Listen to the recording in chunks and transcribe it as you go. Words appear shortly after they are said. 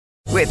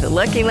With the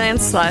Lucky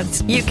Land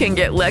Slots, you can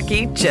get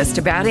lucky just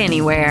about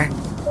anywhere.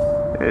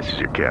 This is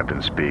your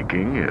captain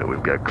speaking.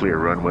 We've got clear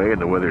runway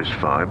and the weather's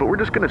fine, but we're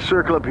just going to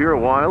circle up here a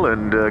while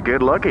and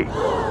get lucky.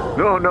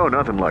 No,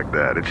 nothing like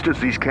that. It's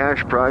just these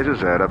cash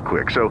prizes add up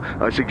quick. So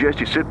I suggest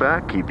you sit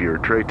back, keep your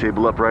tray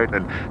table upright,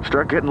 and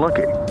start getting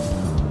lucky.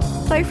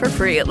 Play for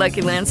free at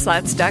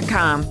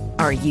LuckyLandSlots.com.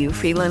 Are you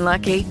feeling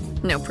lucky?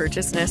 No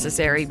purchase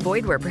necessary.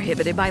 Void where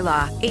prohibited by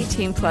law.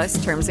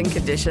 18+ terms and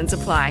conditions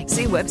apply.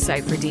 See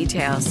website for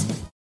details.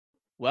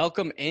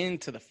 Welcome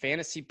into the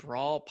Fantasy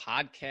Brawl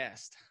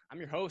podcast. I'm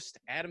your host,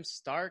 Adam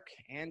Stark,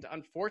 and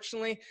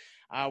unfortunately,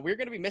 we're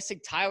going to be missing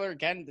Tyler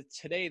again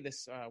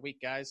this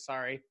week, guys.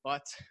 Sorry,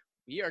 but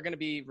we are going to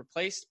be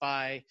replaced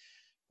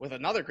with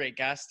another great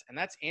guest, and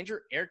that's Andrew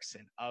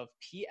Erickson of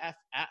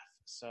PFF.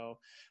 So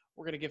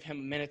we're going to give him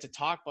a minute to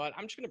talk, but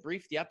I'm just going to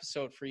brief the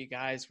episode for you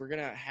guys. We're going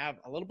to have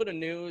a little bit of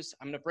news.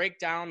 I'm going to break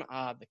down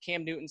the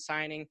Cam Newton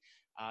signing,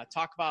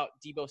 talk about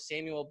Deebo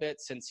Samuel a bit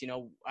since,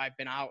 I've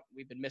been out.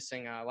 We've been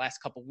missing last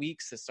couple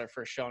weeks. This is our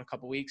first show in a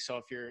couple weeks, so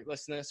if you're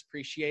listening to this,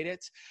 appreciate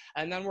it.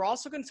 And then we're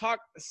also going to talk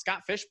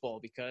Scott Fish Bowl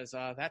because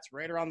that's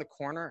right around the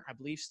corner, I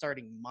believe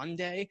starting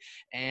Monday,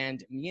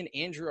 and me and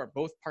Andrew are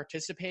both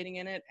participating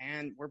in it,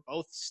 and we're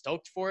both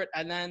stoked for it.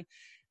 And then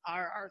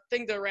our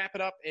thing to wrap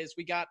it up is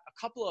we got a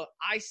couple of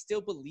I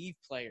Still Believe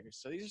players.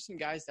 So these are some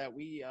guys that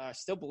we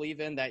still believe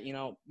in that,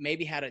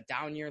 maybe had a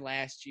down year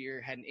last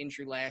year, had an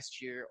injury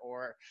last year,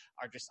 or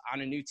are just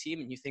on a new team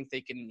and you think they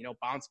can,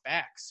 bounce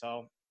back.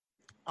 So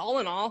all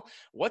in all,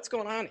 what's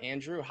going on,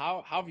 Andrew?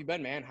 How have you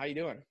been, man? How you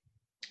doing?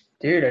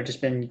 Dude, I've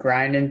just been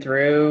grinding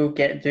through,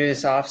 getting through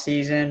this off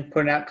season,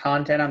 putting out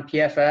content on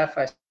PFF.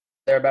 I started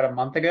there about a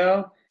month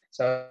ago.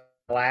 So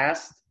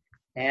last,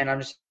 and I'm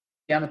just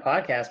on the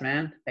podcast,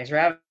 man. Thanks for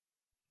having me.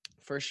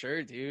 For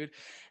sure, dude.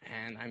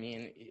 And I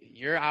mean,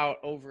 you're out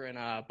over in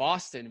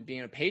Boston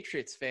being a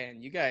Patriots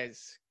fan. You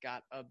guys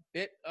got a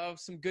bit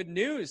of some good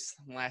news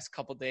in the last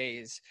couple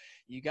days.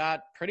 You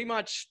got pretty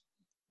much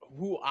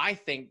who I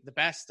think the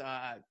best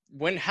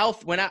when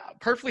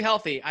perfectly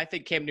healthy. I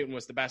think Cam Newton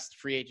was the best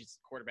free agent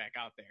quarterback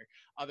out there,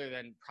 other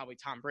than probably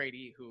Tom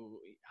Brady, who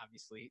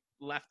obviously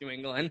left New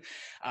England.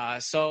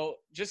 So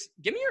just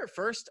give me your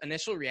first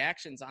initial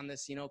reactions on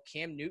this,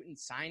 Cam Newton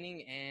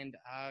signing, and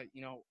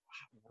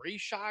were you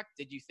shocked?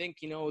 Did you think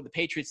the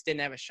Patriots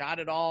didn't have a shot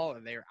at all,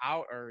 or they're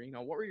out, or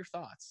what were your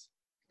thoughts?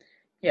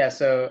 Yeah,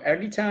 so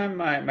every time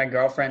my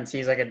girlfriend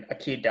sees like a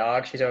cute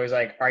dog, she's always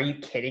like, "Are you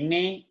kidding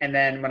me?" And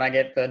then when I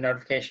get the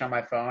notification on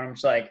my phone, I'm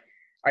just like,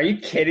 "Are you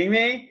kidding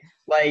me?"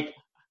 Like,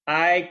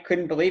 I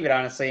couldn't believe it,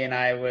 honestly. And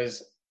I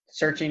was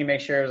searching to make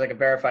sure it was like a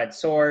verified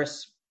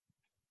source.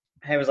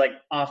 I was like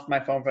off my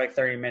phone for like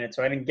 30 minutes,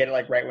 so I didn't get it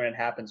like right when it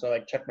happened. So I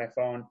like checked my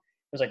phone.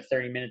 It was like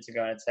 30 minutes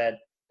ago, and it said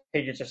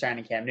Patriots are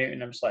signing Cam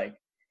Newton. I'm just like,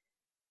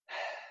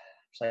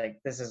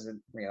 this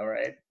isn't real,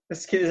 right?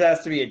 This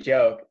has to be a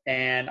joke.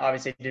 And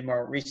obviously did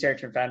more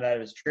research and found out it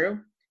was true.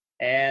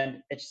 And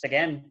it's just,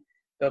 again,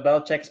 Bill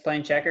Belichick's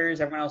playing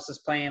checkers. Everyone else is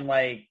playing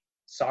like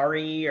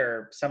sorry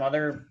or some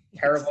other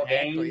terrible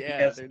game.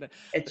 Yeah,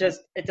 because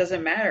it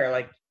doesn't matter.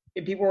 Like,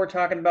 if people were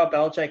talking about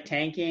Belichick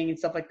tanking and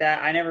stuff like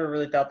that, I never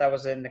really thought that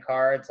was in the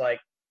cards. Like,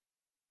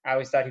 I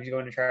always thought he was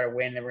going to try to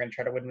win. They were going to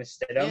try to win with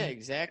Stidham. Yeah,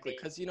 exactly.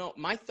 Because,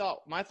 my thought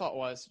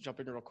was,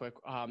 jumping in real quick,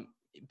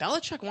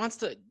 Belichick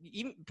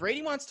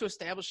Brady wants to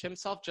establish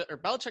himself, or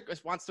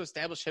Belichick wants to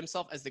establish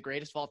himself as the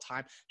greatest of all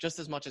time just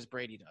as much as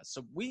Brady does.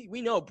 So we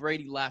know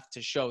Brady left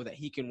to show that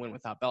he can win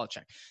without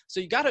Belichick. So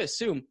you got to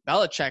assume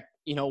Belichick,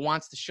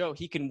 wants to show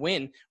he can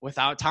win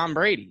without Tom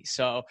Brady.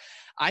 So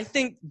I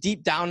think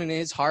deep down in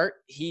his heart,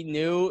 he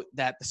knew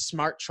that the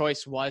smart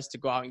choice was to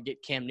go out and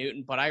get Cam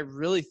Newton. But I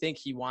really think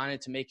he wanted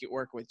to make it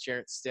work with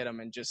Jarrett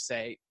Stidham and just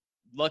say,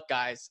 look,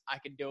 guys, I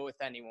can do it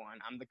with anyone.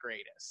 I'm the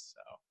greatest.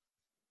 So.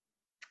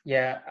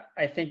 Yeah,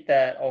 I think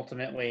that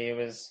ultimately it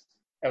was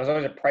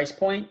always a price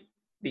point,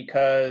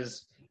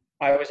 because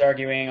I was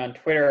arguing on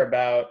Twitter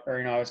about, or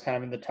I was kind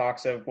of in the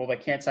talks of, well, they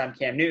can't sign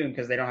Cam Newton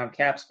because they don't have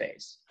cap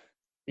space.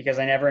 Because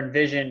I never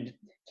envisioned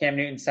Cam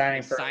Newton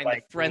signing for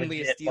the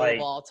friendliest deal of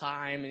all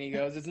time, and he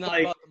goes, "It's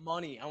not about the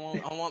money. I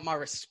want my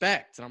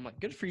respect." And I'm like,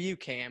 "Good for you,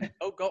 Cam.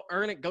 Go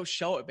earn it. Go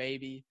show it,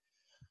 baby."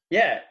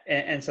 Yeah,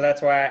 and so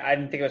that's why I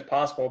didn't think it was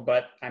possible.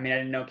 But I mean, I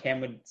didn't know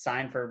Cam would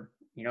sign for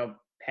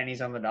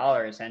pennies on the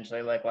dollar,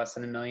 essentially, like less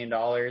than $1 million.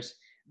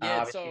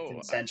 Yeah, so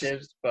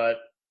incentives, but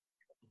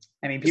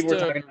I mean, people were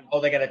talking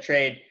about, they got to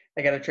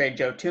trade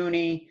Joe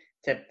Thuney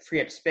to free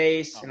up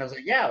space, and I was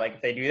like, yeah, like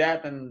if they do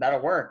that, then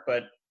that'll work.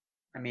 But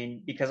I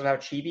mean, because of how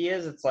cheap he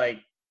is, it's like,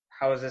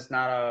 how is this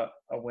not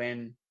a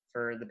win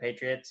for the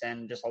Patriots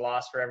and just a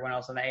loss for everyone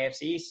else in the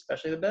AFC,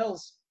 especially the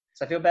Bills?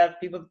 So I feel bad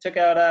people took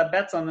out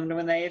bets on them to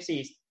win the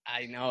AFC.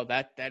 I know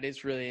that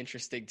is really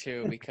interesting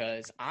too,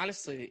 because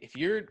honestly,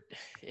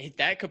 if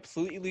that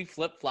completely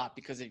flip-flop,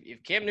 because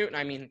if Cam Newton,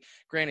 I mean,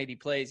 granted he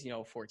plays,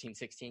 14,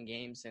 16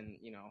 games and,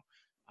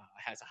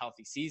 has a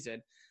healthy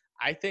season,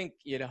 I think,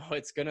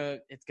 it's going to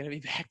be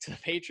back to the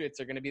Patriots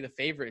are going to be the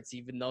favorites,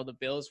 even though the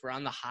Bills were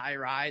on the high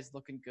rise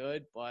looking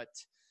good. But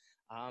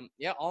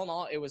Yeah, all in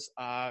all, it was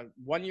a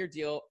 1-year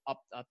deal up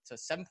to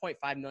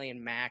 $7.5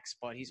 million max,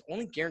 but he's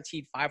only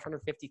guaranteed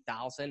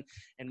 $550,000,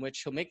 in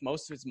which he'll make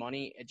most of his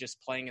money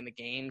just playing in the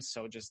games.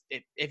 So just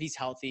if he's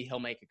healthy, he'll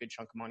make a good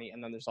chunk of money.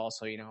 And then there's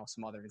also,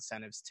 some other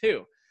incentives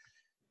too.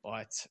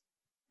 But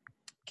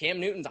Cam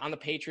Newton's on the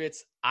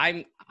Patriots.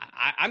 I'm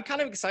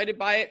kind of excited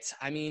by it.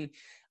 I mean,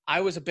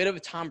 I was a bit of a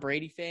Tom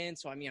Brady fan,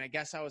 so I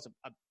guess I was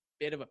a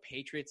bit of a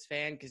Patriots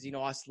fan because,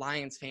 us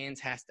Lions fans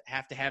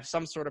have to have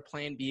some sort of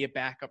plan B, a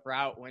backup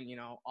route when,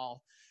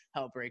 all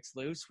hell breaks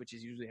loose, which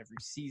is usually every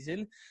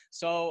season.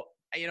 So,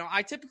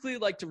 I typically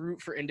like to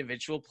root for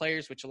individual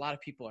players, which a lot of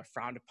people are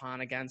frowned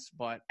upon against.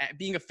 But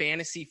being a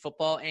fantasy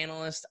football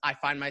analyst, I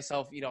find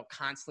myself,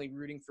 constantly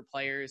rooting for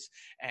players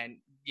and,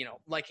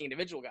 liking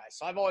individual guys.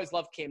 So I've always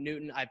loved Cam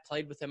Newton. I've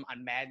played with him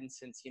on Madden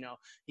since,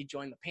 he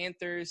joined the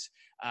Panthers.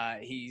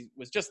 He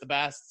was just the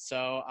best.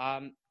 So,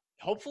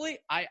 hopefully,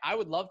 I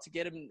would love to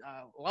get him,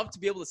 love to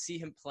be able to see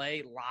him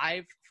play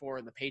live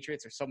for the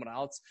Patriots or someone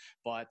else.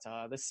 But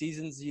this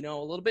season's, a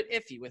little bit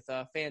iffy with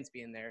fans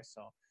being there.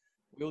 So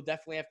we'll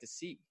definitely have to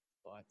see.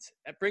 But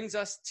that brings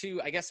us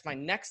to, I guess, my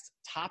next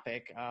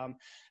topic,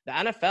 the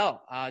NFL.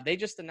 They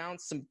just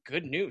announced some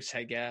good news,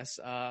 I guess.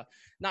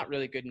 Not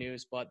really good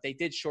news, but they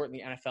did shorten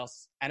the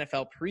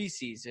NFL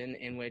preseason,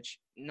 in which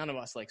none of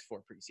us likes 4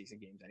 preseason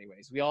games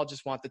anyways. We all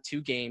just want the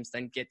 2 games,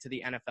 then get to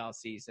the NFL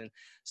season.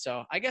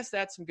 So I guess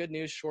that's some good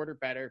news, shorter,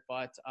 better.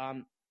 But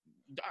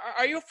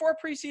are you a 4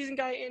 preseason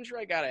guy, Andrew?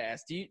 I got to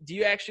ask. Do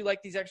you actually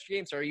like these extra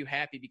games, or are you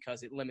happy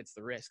because it limits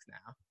the risk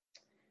now?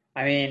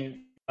 I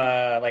mean,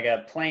 like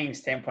a playing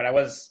standpoint, I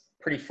was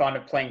pretty fond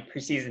of playing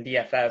preseason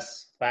DFS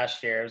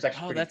last year. It was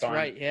actually pretty fun.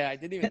 Right. Yeah, I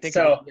didn't even think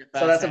so. of DFS.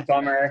 So that's a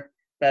bummer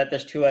that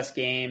there's 2 less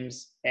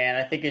games, and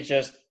I think it's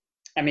just.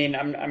 I'm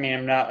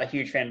not a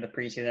huge fan of the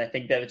preseason. I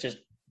think that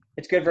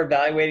it's good for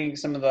evaluating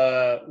some of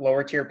the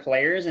lower tier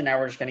players, and now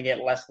we're just going to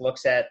get less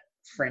looks at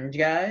fringe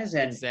guys,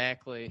 and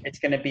exactly. It's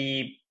going to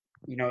be.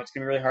 It's going to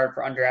be really hard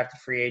for undrafted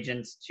free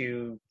agents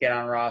to get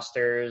on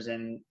rosters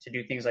and to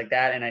do things like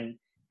that. And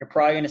you're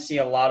probably going to see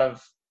a lot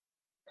of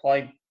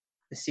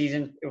the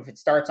season, if it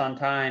starts on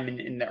time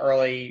in the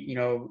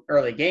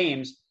early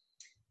games,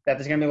 that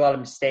there's going to be a lot of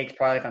mistakes,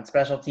 probably on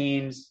special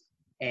teams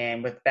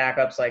and with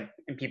backups,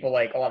 and people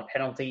a lot of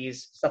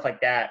penalties, stuff like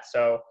that.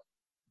 So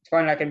it's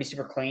probably not going to be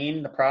super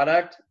clean, the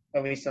product,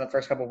 at least in the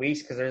first couple of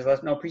weeks, because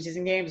there's no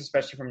preseason games,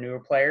 especially from newer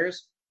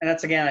players. And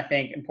that's, again, I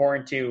think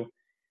important to.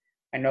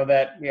 I know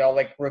that we all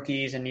like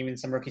rookies, and even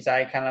some rookies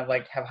I kind of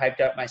have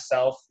hyped up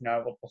myself.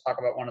 We'll talk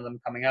about one of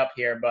them coming up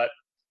here, but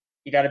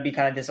you got to be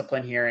kind of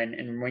disciplined here.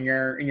 And when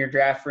you're in your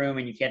draft room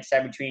and you can't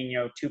decide between,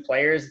 2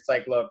 players,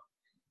 it's look,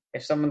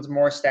 if someone's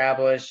more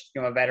established,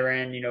 a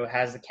veteran,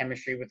 has the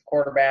chemistry with the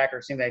quarterback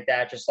or something like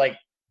that, just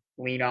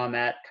lean on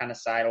that kind of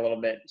side a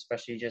little bit,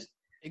 especially just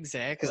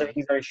exactly because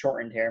everything's very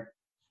shortened here.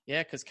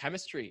 Yeah, because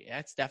chemistry,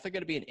 that's definitely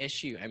going to be an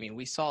issue. I mean,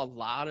 we saw a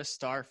lot of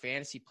star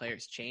fantasy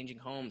players changing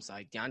homes,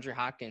 like DeAndre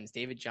Hopkins,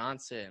 David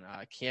Johnson,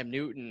 Cam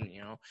Newton.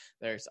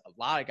 There's a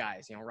lot of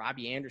guys,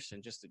 Robbie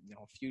Anderson, just a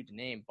few to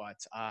name. But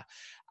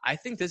I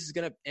think this is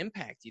going to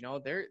impact.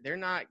 They're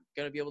not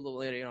going to be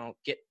able to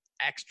get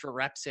extra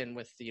reps in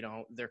with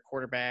their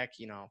quarterback,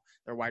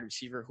 their wide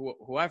receiver,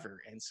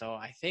 whoever. And so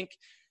I think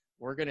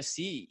we're going to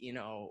see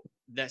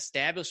the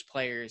established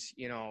players,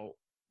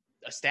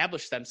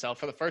 establish themselves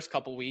for the first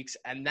couple weeks,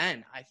 and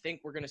then I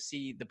think we're going to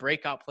see the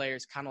breakout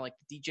players, kind of like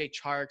the DJ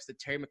Charks, the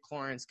Terry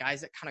McLaurins,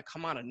 guys that kind of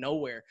come out of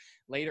nowhere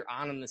later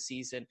on in the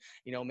season,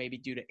 maybe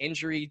due to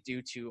injury,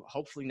 due to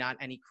hopefully not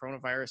any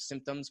coronavirus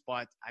symptoms,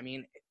 but I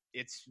mean,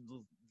 it's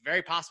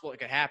very possible it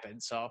could happen.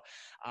 So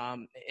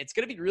it's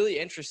going to be really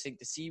interesting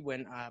to see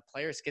when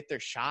players get their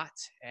shot,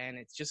 and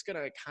it's just going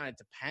to kind of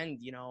depend,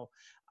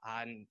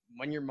 on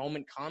when your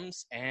moment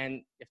comes,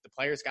 and if the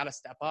players got to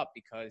step up,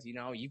 because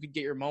you could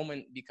get your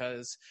moment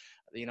because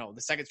the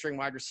second string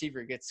wide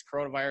receiver gets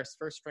coronavirus,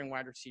 first string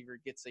wide receiver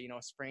gets a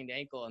sprained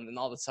ankle, and then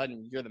all of a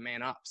sudden you're the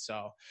man up.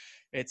 So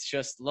it's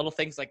just little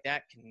things like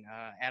that can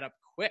add up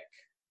quick.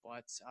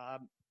 But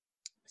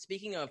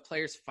speaking of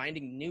players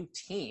finding new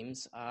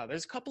teams,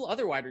 there's a couple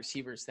other wide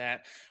receivers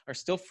that are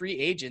still free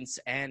agents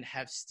and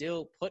have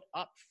still put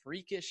up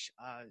freakish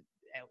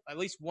at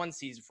least one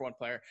season for one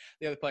player.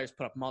 The other players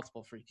put up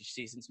multiple freakish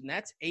seasons, and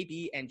that's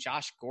AB and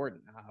Josh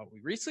Gordon.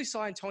 We recently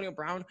saw Antonio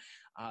Brown.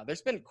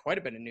 There's been quite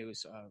a bit of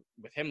news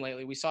with him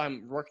lately. We saw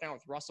him working out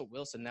with Russell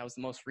Wilson. That was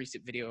the most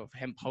recent video of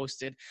him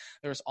posted.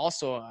 There was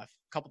also a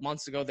couple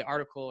months ago,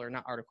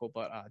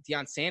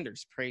 Deion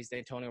Sanders praised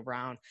Antonio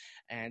Brown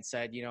and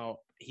said,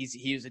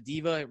 he was a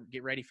diva.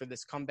 Get ready for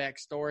this comeback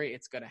story.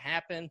 It's going to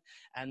happen.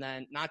 And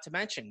then not to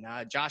mention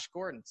Josh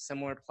Gordon,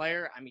 similar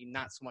player. I mean,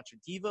 not so much a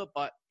diva,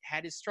 but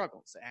had his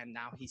struggles. And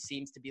now he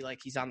seems to be like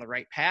he's on the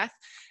right path.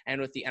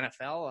 And with the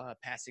NFL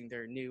passing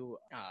their new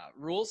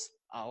rules,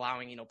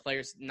 allowing,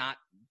 players not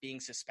being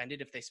suspended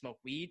if they smoke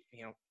weed,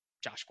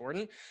 Josh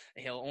Gordon,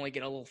 he'll only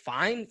get a little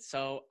fine.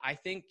 So I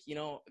think,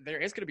 there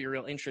is going to be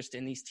real interest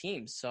in these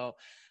teams. So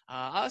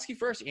I'll ask you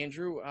first,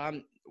 Andrew,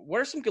 what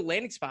are some good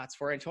landing spots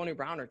for Antonio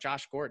Brown or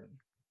Josh Gordon?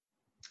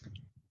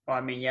 Well,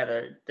 I mean, yeah,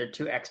 they're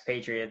two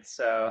expatriates,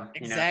 so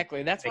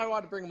exactly. That's why I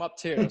wanted to bring them up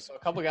too. So a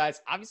couple of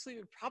guys, obviously,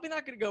 probably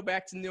not going to go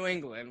back to New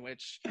England,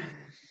 which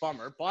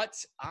bummer. But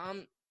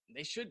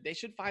they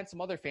should find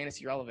some other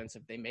fantasy relevance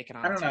if they make it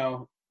on. I don't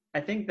know. I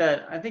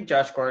think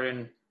Josh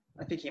Gordon.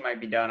 I think he might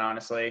be done.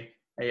 Honestly,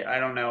 I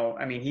don't know.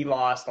 I mean, he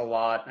lost a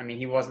lot. I mean,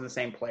 he wasn't the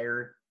same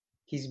player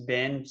he's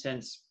been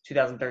since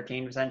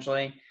 2013,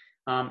 essentially.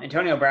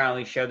 Antonio Brown at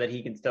least showed that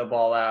he can still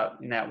ball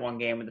out in that one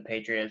game with the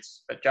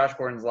Patriots, but Josh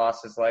Gordon's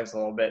lost his legs a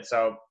little bit.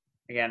 So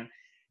again,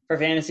 for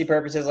fantasy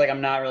purposes, like,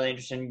 I'm not really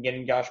interested in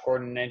getting Josh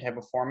Gordon in any type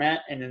of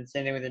format. And then the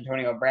same thing with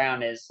Antonio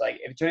Brown is, like,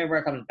 if Antonio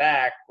Brown comes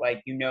back,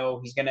 like, he's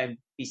going to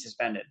be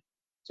suspended.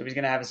 So he's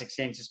going to have a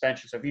 6-game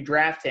suspension. So if you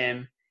draft him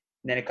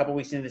and then a couple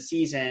weeks into the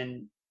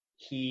season,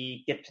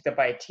 he gets picked up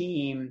by a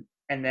team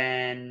and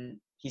then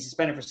he's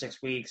suspended for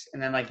 6 weeks,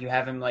 and then, like, you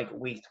have him like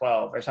week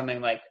 12 or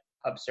something, like,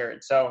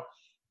 absurd. So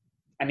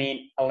I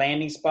mean, a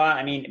landing spot,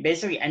 I mean,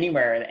 basically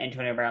anywhere that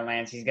Antonio Brown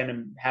lands, he's going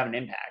to have an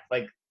impact.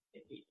 Like,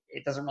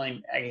 it doesn't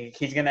really –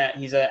 he's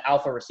an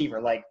alpha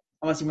receiver. Like,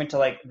 unless he went to,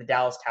 like, the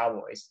Dallas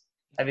Cowboys.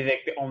 That'd be,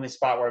 like, the only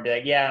spot where I'd be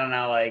like, yeah, I don't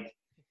know, like,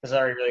 there's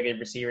already really good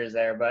receivers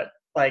there. But,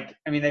 like,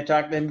 I mean, they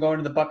talked to him going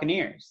to the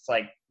Buccaneers. It's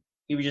like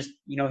he would just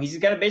 – he's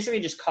going to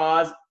basically just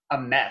cause a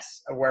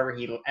mess of wherever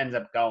he ends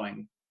up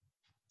going,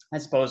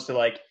 as opposed to,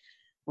 like,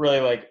 really,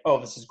 like, oh,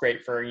 this is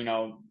great for,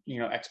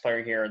 X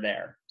player here or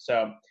there.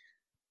 So –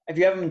 if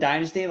you have him in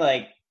Dynasty,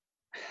 like,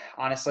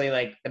 honestly,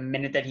 like, the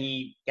minute that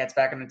he gets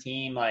back on the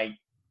team, like,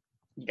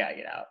 you gotta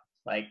get out.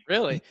 Like,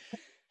 really?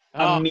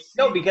 No,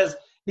 because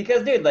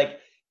dude, like,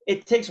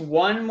 it takes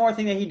one more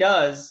thing that he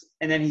does,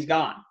 and then he's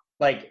gone.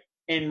 Like,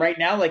 and right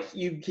now, like,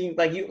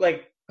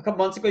 a couple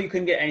months ago, you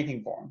couldn't get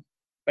anything for him,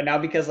 but now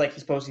because, like,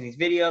 he's posting these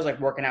videos, like,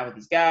 working out with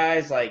these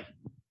guys, like,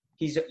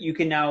 you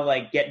can now,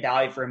 like, get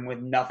value for him with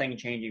nothing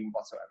changing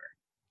whatsoever.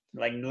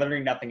 Like,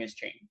 literally nothing has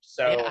changed.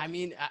 So yeah, I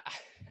mean,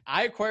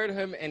 I acquired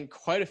him in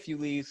quite a few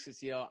leagues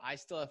because, I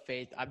still have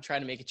faith. I'm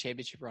trying to make a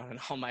championship run on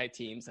all my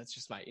teams. That's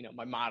just my,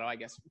 my motto, I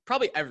guess.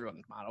 Probably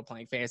everyone's motto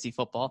playing fantasy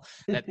football,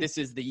 that this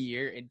is the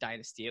year in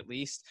Dynasty at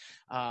least.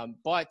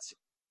 But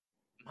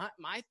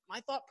my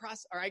thought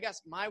process, or I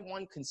guess my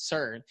one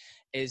concern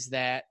is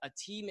that a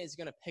team is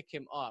going to pick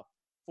him up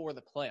for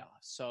the playoffs.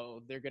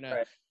 So they're going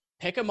to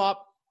pick him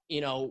up,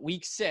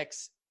 week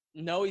 6.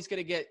 No, he's going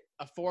to get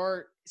a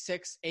 4,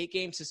 6,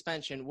 8-game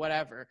suspension,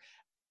 whatever.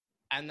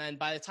 And then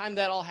by the time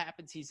that all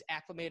happens, he's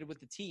acclimated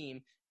with the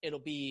team. It'll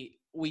be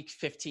week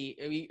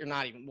 15, or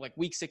not even, like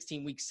week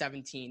 16, week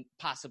 17,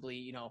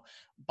 possibly,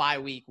 bye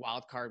week,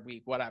 wild card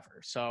week,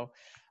 whatever. So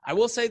I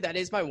will say that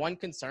is my one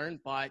concern,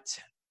 but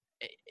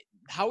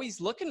how he's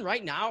looking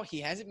right now,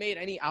 he hasn't made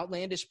any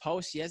outlandish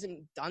posts. He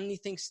hasn't done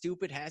anything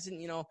stupid, hasn't,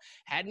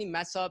 had any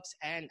mess ups.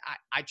 And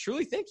I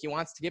truly think he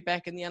wants to get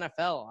back in the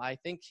NFL. I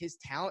think his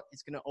talent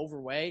is going to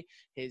overweigh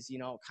his,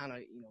 kind of,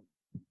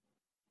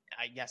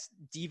 I guess,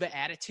 diva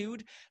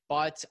attitude.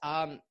 But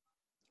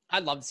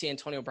I'd love to see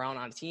Antonio Brown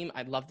on a team.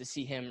 I'd love to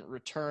see him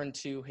return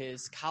to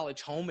his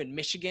college home in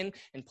Michigan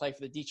and play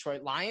for the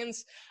Detroit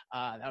Lions.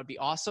 That would be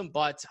awesome.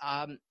 But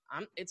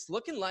it's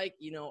looking like,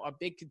 a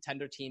big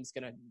contender team's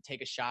going to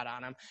take a shot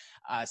on him.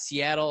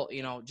 Seattle,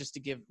 just to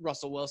give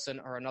Russell Wilson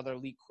or another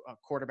elite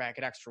quarterback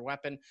an extra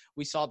weapon.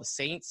 We saw the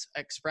Saints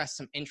express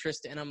some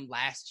interest in him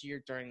last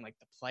year during, like,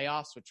 the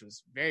playoffs, which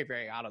was very,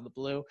 very out of the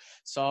blue.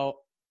 So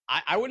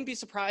I wouldn't be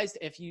surprised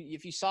if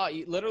you saw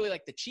literally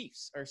like the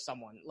Chiefs or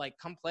someone, like,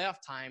 come playoff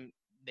time,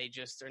 they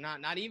just are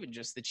not even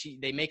just the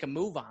Chiefs. They make a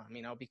move on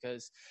him,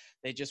 because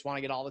they just want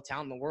to get all the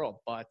talent in the world.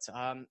 But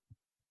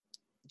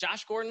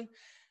Josh Gordon,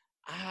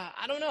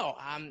 I don't know.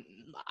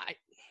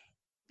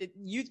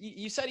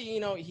 You said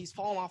he's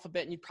fallen off a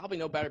bit, and you probably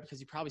know better because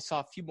you probably saw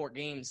a few more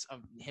games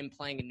of him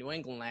playing in New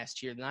England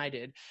last year than I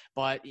did.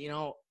 But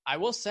I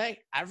will say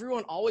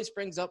everyone always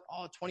brings up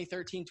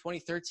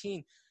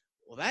 2013.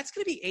 Well, that's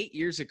going to be 8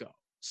 years ago.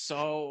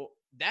 So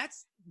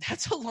that's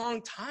a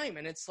long time.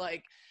 And it's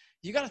like,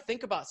 you got to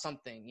think about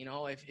something,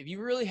 if you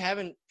really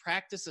haven't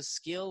practiced a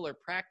skill or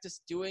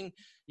practiced doing,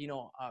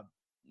 a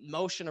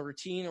motion, a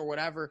routine or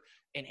whatever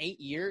in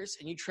 8 years,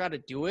 and you try to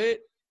do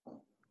it,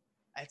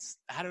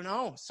 I don't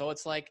know. So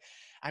it's like,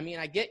 I mean,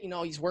 I get,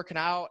 he's working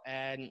out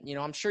and,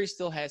 I'm sure he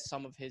still has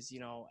some of his,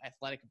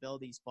 athletic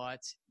abilities,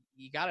 but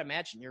you got to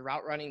imagine your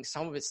route running,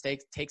 some of it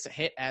takes a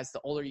hit as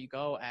the older you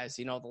go, as,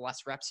 the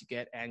less reps you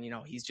get. And,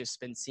 he's just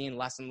been seeing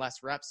less and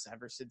less reps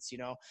ever since,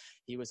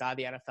 he was out of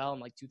the NFL in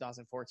like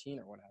 2014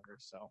 or whatever.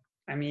 So,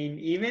 I mean,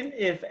 even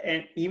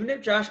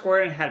if Josh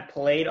Gordon had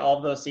played all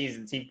of those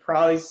seasons, he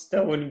probably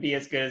still wouldn't be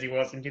as good as he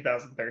was in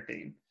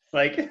 2013.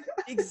 Like,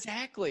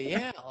 exactly.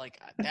 Yeah. Like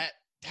that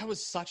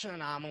was such an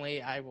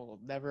anomaly. I will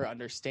never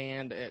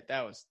understand it.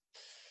 That was,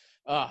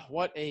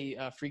 what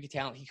a freaky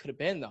talent he could have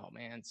been, though,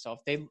 man. So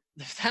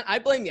I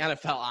blame the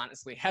NFL,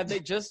 honestly. Had they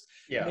just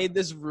made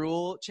this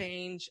rule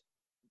change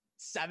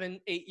 7-8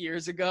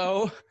 years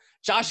ago,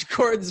 Josh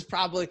Gordon's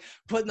probably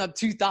putting up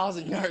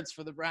 2,000 yards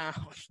for the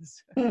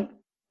Browns. I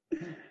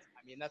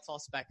mean, that's all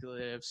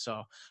speculative.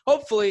 So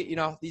hopefully,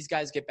 these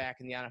guys get back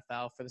in the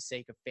NFL for the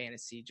sake of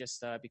fantasy,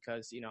 just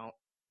because,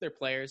 they're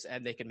players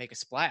and they can make a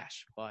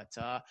splash. But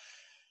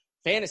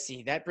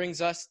fantasy, that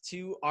brings us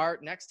to our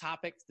next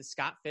topic, the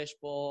Scott Fish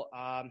Bowl.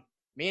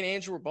 Me and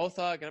Andrew were both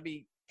going to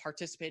be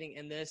participating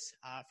in this.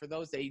 For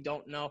those that you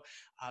don't know,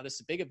 this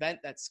is a big event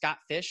that Scott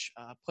Fish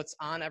puts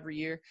on every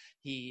year.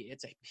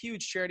 It's a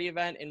huge charity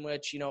event in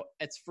which,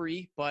 it's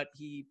free, but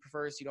he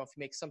prefers, if you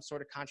make some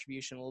sort of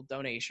contribution, a little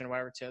donation or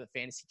whatever to the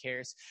Fantasy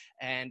Cares.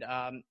 And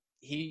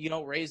he,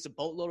 raised a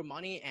boatload of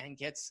money and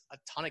gets a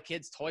ton of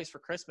kids toys for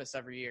Christmas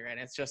every year. And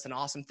it's just an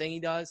awesome thing he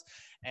does.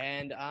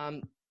 And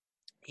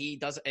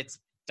it's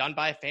done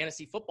by a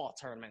fantasy football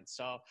tournament.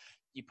 So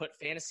you put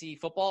fantasy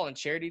football and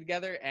charity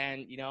together,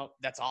 and,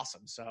 that's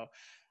awesome. So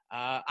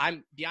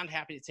I'm beyond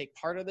happy to take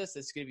part of this.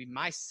 This is going to be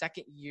my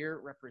second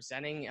year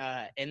representing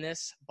in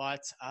this.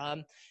 But,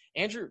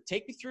 Andrew,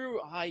 take me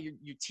through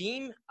your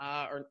team,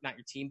 or not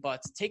your team,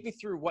 but take me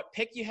through what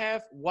pick you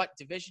have, what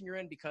division you're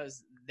in,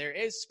 because there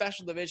is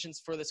special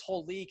divisions for this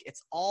whole league.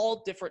 It's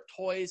all different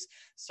toys.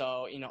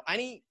 So,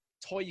 any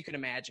toy you can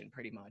imagine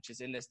pretty much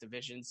is in this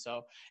division.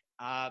 So,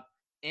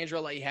 Andrew,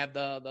 I'll let you have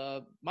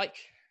the mic.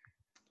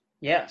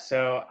 Yeah,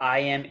 so I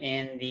am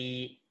in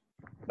the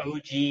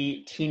OG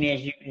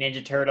Teenage Mutant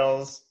Ninja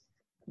Turtles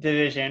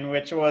division,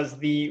 which was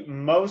the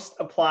most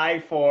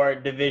applied for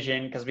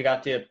division because we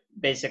got to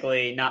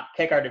basically not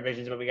pick our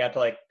divisions, but we got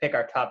to pick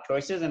our top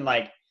choices. And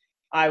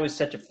I was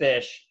such a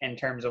fish in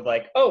terms of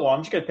I'm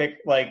just going to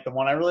pick the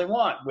one I really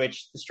want,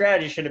 which the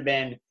strategy should have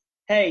been,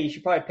 hey, you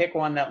should probably pick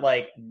one that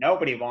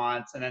nobody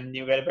wants. And then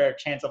you get a better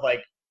chance of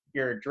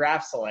your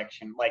draft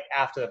selection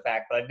after the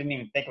fact. But I didn't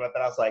even think about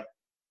that. I was like,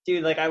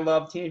 dude, I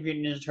love Teenage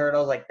Mutant Ninja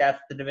Turtles. That's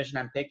the division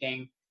I'm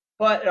picking.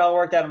 But it all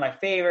worked out in my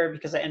favor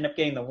because I ended up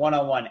getting the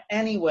 101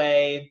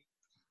 anyway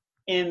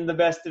in the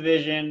best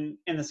division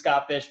in the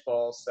Scott Fish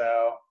Bowl.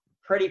 So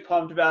pretty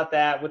pumped about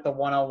that with the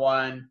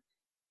 101.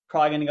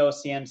 Probably going to go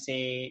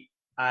CMC.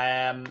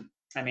 I'm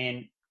not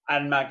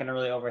going to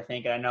really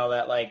overthink it. I know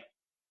that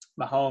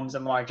Mahomes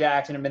and Lamar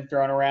Jackson have been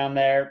thrown around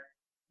there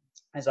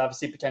as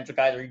obviously potential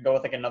guys, or you go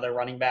with another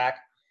running back.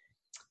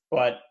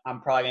 But I'm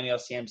probably going to go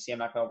CMC. I'm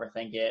not going to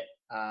overthink it.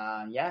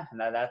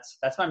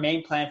 That's my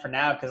main plan for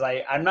now because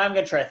I'm not even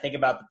going to try to think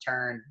about the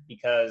turn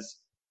because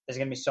there's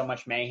going to be so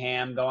much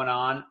mayhem going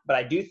on. But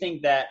I do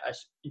think that an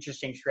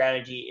interesting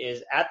strategy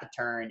is at the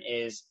turn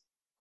is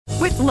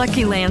With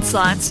Lucky Land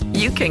Slots,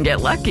 you can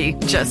get lucky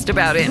just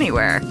about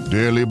anywhere.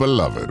 Dearly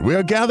beloved, we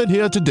are gathered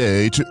here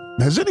today to...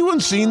 Has anyone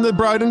seen the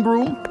bride and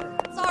groom?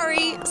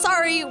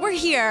 Sorry, we're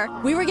here.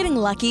 We were getting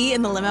lucky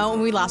in the limo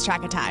and we lost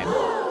track of time.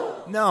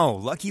 No,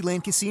 Lucky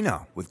Land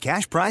Casino, with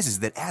cash prizes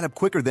that add up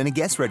quicker than a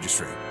guest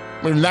registry.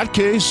 In that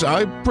case,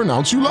 I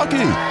pronounce you lucky.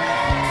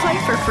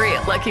 Play for free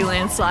at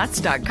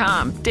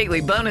LuckyLandSlots.com.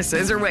 Daily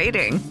bonuses are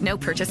waiting. No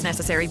purchase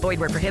necessary. Void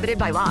where prohibited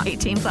by law.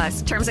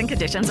 18+. Terms and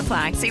conditions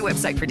apply. See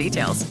website for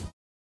details.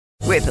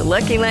 With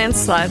Lucky Land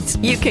Slots,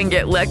 you can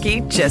get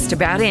lucky just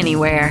about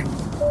anywhere.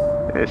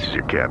 This is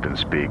your captain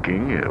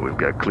speaking. We've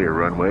got clear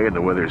runway and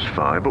the weather's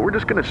fine, but we're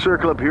just going to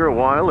circle up here a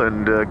while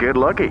and get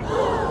lucky.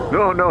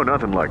 No,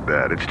 nothing like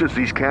that. It's just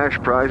these cash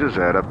prizes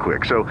add up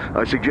quick. So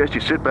I suggest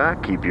you sit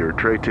back, keep your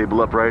tray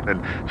table upright,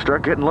 and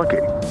start getting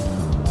lucky.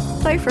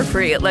 Play for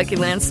free at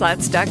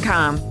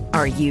LuckyLandSlots.com.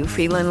 Are you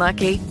feeling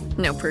lucky?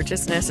 No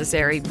purchase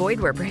necessary. Void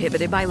where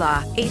prohibited by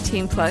law.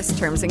 18+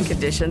 terms and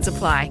conditions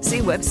apply. See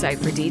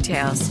website for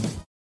details.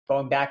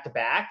 Going back to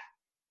back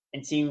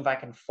and seeing if I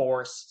can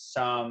force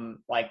some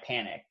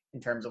panic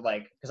in terms of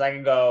because I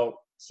can go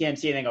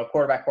CMC and then go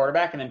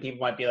quarterback, and then people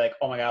might be like,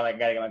 oh my God, I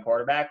gotta get my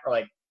quarterback, or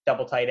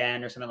double tight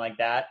end or something like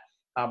that.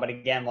 But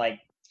again, I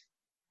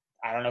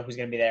don't know who's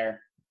gonna be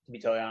there, to be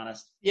totally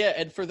honest. Yeah,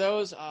 and for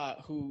those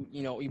who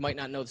you might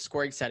not know the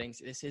scoring settings,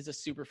 this is a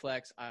super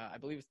flex. I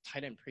believe it's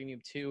tight end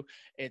premium too.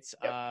 It's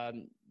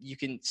you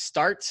can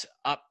start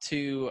up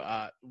to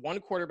 1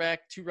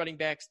 quarterback, 2 running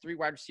backs, 3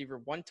 wide receiver,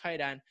 1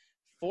 tight end,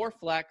 4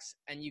 flex,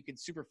 and you could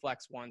super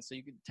flex 1. So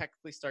you could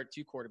technically start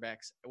 2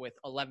 quarterbacks with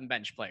 11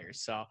 bench players.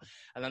 So,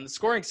 and then the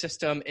scoring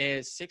system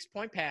is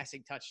 6-point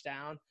passing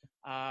touchdown,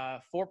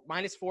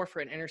 -4 for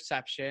an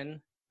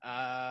interception.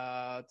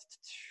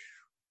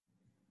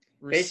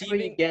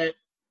 Basically, you get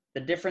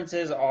the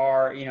differences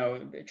are,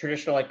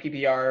 traditional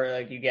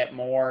PPR, you get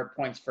more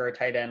points for a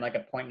tight end,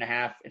 1.5 points.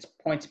 It's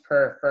points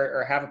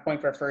or half a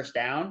point per first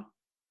down.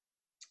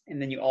 And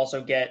then you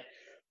also get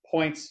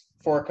points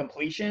for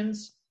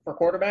completions for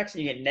quarterbacks,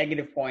 and you get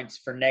negative points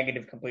for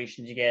negative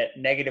completions. You get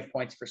negative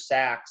points for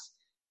sacks.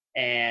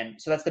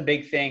 And so that's the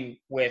big thing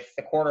with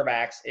the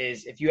quarterbacks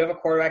is if you have a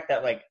quarterback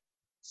that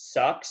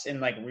sucks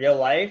in real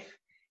life,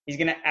 he's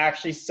going to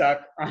actually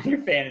suck on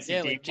your fantasy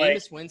team.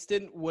 Jameis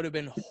Winston would have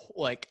been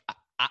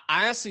I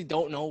honestly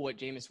don't know what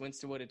Jameis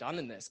Winston would have done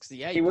in this.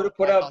 Because, he would have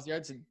put up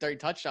yards and 30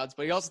 touchdowns,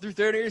 but he also threw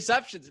 30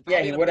 interceptions.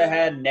 Yeah, he would have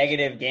had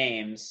negative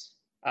games.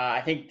 I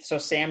think so.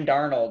 Sam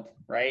Darnold,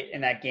 right, in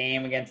that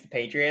game against the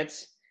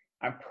Patriots,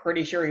 I'm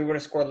pretty sure he would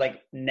have scored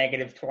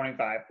negative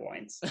 25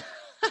 points.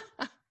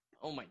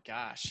 Oh my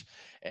gosh.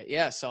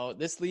 Yeah. So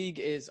this league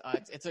is,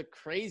 it's a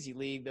crazy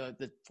league.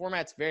 The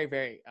format's very,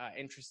 very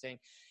interesting.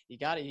 You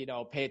got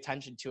to, pay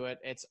attention to it.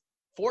 It's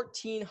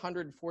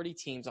 1,440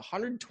 teams,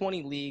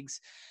 120 leagues,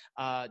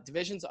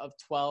 divisions of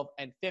 12,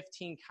 and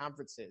 15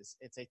 conferences.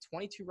 It's a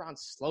 22-round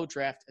slow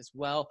draft as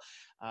well.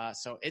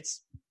 So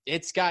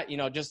it's got,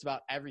 just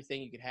about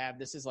everything you could have.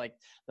 This is like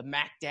the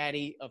Mac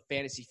Daddy of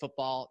fantasy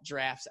football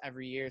drafts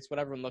every year. It's what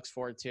everyone looks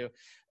forward to.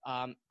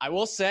 I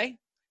will say,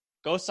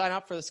 go sign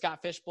up for the Scott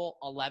Fish Bowl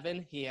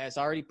 11. He has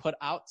already put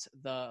out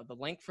the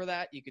link for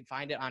that. You can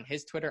find it on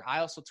his Twitter. I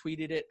also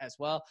tweeted it as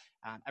well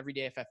on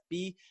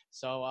EverydayFFB.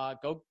 So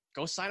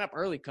go sign up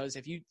early, because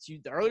if the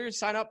earlier you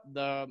sign up,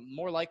 the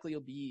more likely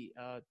you'll be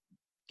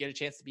get a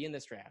chance to be in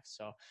this draft.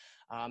 So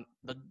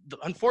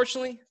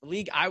unfortunately, the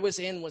league I was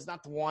in was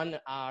not the one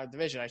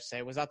division, I should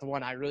say, was not the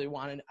one I really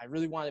wanted. I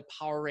really wanted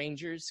Power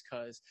Rangers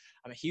because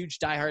I'm a huge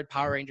diehard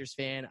Power Rangers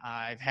fan.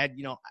 I've had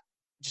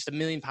just a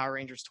million Power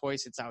Rangers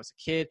toys since I was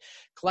a kid,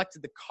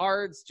 collected the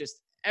cards,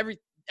 just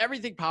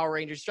everything Power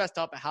Rangers, dressed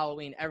up at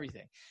Halloween,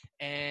 everything.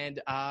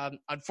 And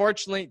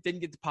unfortunately,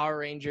 didn't get the Power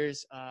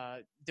Rangers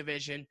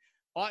division,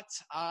 but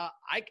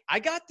I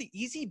got the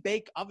Easy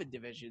Bake Oven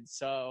division.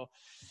 So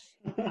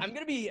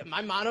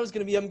my motto is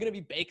going to be, I'm going to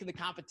be baking the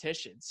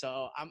competition.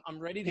 So I'm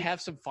ready to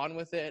have some fun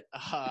with it.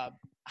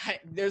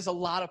 There's a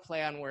lot of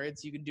play on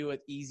words you can do with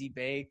Easy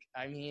Bake.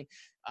 I mean,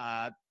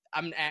 I'm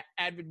an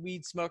avid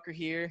weed smoker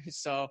here,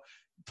 so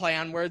play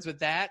on words with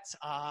that,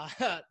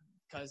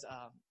 because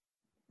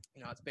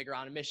it's big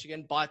around in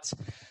Michigan. But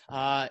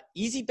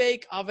Easy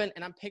Bake Oven,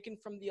 and I'm picking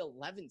from the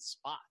 11th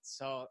spot.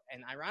 So,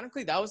 and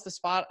ironically, that was the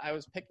spot I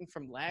was picking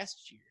from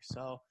last year.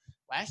 So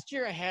last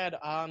year I had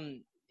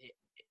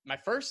my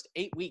first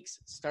 8 weeks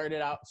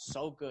started out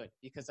so good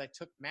because I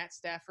took Matt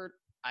Stafford.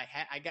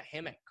 I got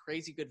him at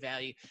crazy good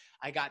value.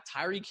 I got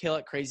Tyreek Hill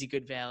at crazy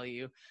good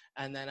value,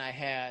 and then I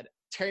had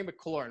Terry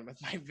McLaurin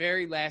with my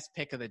very last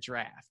pick of the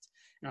draft.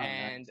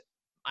 And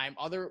my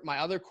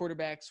other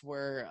quarterbacks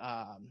were,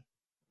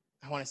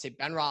 I want to say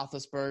Ben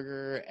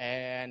Roethlisberger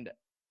and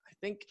I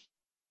think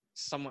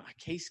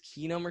Case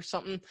Keenum or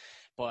something,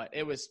 but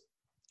it was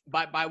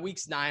by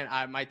weeks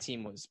 9, my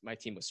team was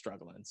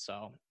struggling.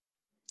 So,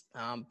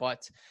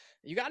 but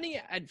you got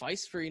any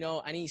advice for,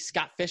 any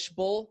Scott Fish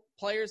Bowl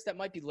players that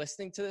might be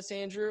listening to this,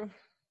 Andrew?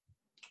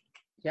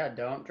 Yeah,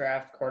 don't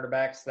draft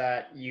quarterbacks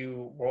that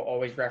you will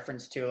always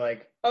reference to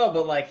like, oh,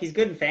 but like he's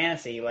good in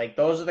fantasy. Like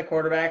those are the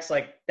quarterbacks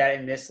like that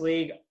in this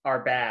league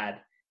are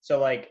bad. So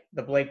like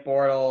the Blake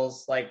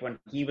Bortles, like when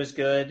he was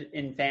good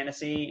in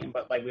fantasy,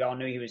 but like we all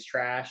knew he was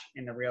trash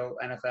in the real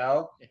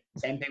NFL.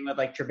 Same thing with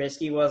like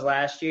Trubisky was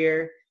last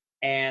year,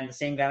 and the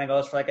same kind of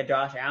goes for like a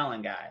Josh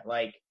Allen guy.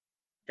 Like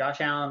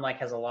Josh Allen like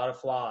has a lot of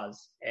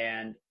flaws,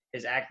 and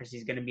his accuracy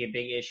is going to be a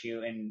big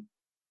issue in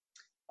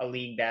a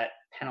league that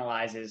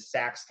penalizes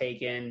sacks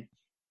taken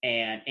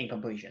and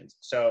incompletions.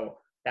 So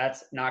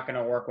that's not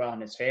going to work well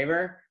in his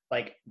favor.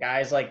 Like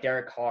guys like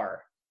Derek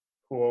Carr,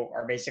 who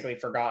are basically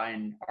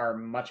forgotten, are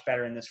much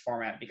better in this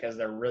format because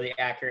they're really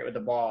accurate with the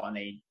ball and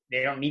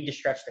they don't need to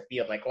stretch the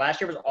field. Like last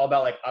year was all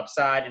about like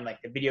upside and like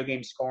the video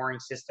game scoring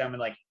system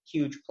and like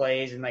huge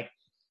plays. And like,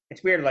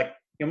 it's weird. Like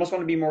you almost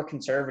want to be more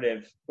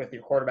conservative with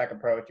your quarterback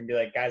approach and be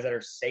like guys that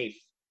are safe,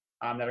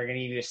 that are going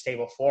to give you a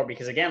stable floor.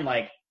 Because again,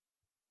 like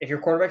if your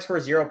quarterback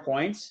scores 0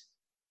 points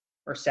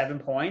or 7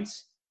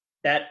 points,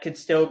 that could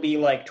still be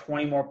like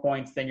 20 more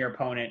points than your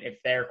opponent if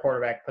their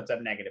quarterback puts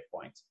up negative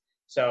points.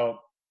 So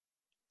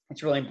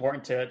it's really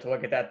important to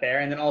look at that there.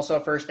 And then also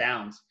first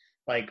downs.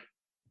 Like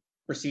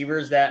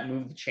receivers that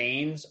move the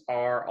chains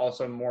are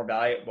also more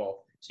valuable.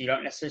 So you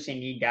don't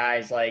necessarily need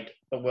guys like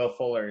the Will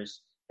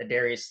Fullers, the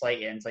Darius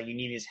Slaytons. Like you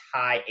need these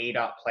high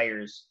ADOT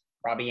players,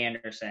 Robbie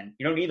Anderson.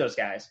 You don't need those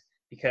guys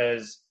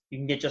because you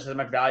can get just as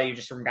much value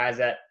just from guys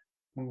that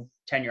move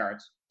 10-yard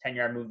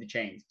move the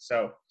chains.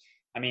 So,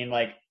 I mean,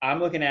 like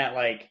I'm looking at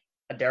like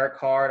a Derek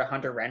Carr, a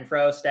Hunter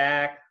Renfrow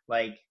stack,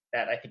 like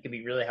that I think could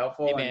be really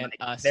helpful. Hey man, and,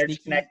 like, they're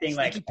connecting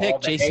like pick all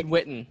Jason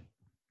Witten.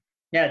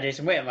 Yeah,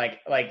 Jason Witten.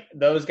 Like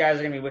those guys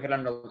are gonna be wicked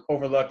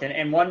overlooked.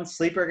 And one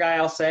sleeper guy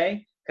I'll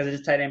say, because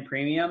it's tight end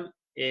premium,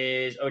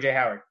 is OJ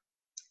Howard.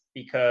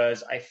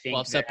 Because I think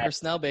Upset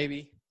personnel,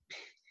 baby.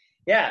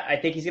 Yeah, I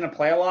think he's gonna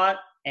play a lot.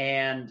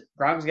 And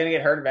Gronk's going to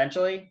get hurt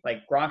eventually.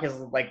 Like Gronk has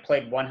like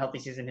played one healthy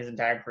season his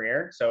entire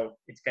career. So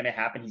it's going to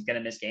happen. He's going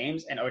to miss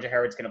games and OJ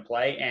Howard's going to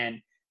play.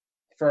 And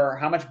for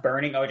how much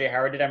burning OJ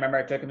Howard did, I remember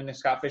I took him in the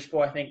Scott Fish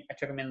Bowl. I think I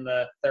took him in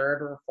the 3rd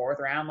or 4th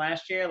round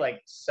last year,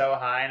 like so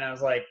high. And I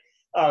was like,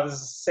 oh,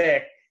 this is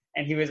sick.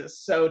 And he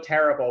was so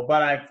terrible,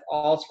 but I've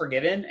all's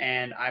forgiven.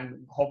 And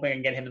I'm hoping I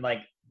can get him in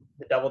like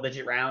the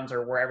double-digit rounds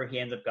or wherever he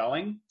ends up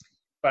going.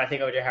 But I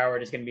think OJ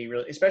Howard is going to be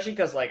really, especially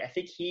because like I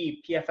think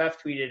PFF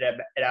tweeted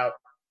it out.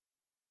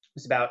 It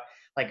was about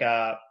like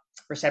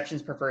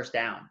receptions per first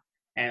down.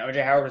 And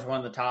OJ Howard was one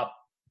of the top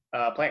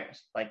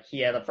players. Like he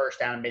had a first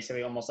down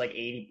basically almost like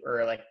 80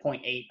 or like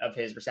 0.8 of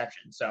his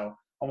receptions. So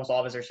almost all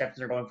of his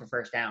receptions are going for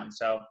first down.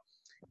 So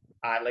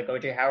I like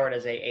OJ Howard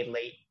as a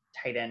late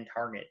tight end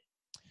target.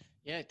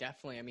 Yeah,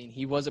 definitely. I mean,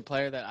 he was a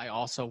player that I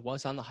also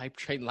was on the hype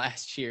train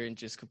last year and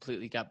just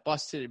completely got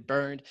busted and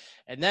burned.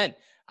 And then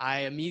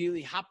I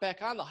immediately hopped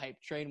back on the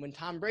hype train when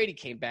Tom Brady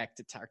came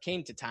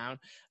to town.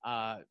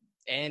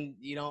 And,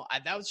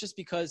 that was just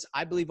because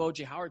I believe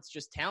O.J. Howard's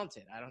just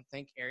talented. I don't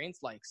think Arians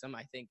likes him.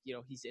 I think,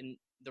 he's in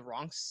the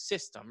wrong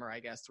system, or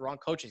I guess the wrong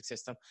coaching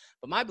system.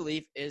 But my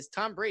belief is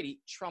Tom Brady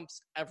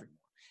trumps everyone.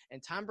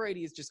 And Tom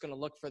Brady is just going to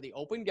look for the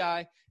open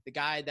guy, the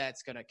guy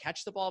that's going to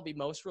catch the ball, be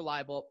most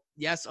reliable.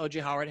 Yes, O.J.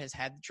 Howard has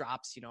had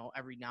drops,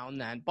 every now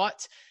and then.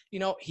 But,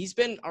 he's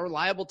been a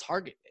reliable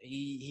target.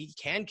 He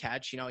can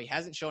catch. He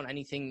hasn't shown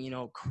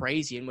anything,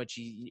 crazy in which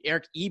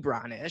Eric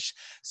Ebron-ish.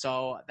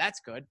 So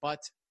that's good. But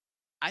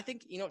I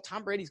think,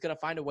 Tom Brady's going to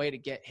find a way to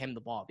get him the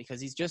ball because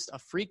he's just a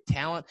freak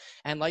talent.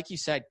 And like you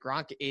said,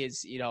 Gronk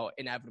is,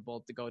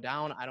 inevitable to go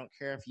down. I don't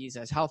care if he's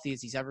as healthy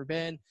as he's ever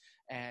been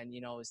and,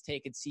 is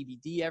taking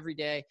CBD every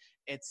day.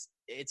 It's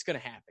going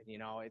to happen.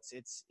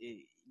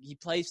 He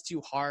plays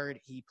too hard.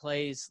 He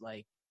plays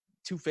like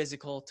too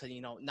physical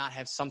to, not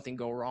have something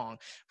go wrong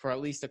for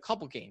at least a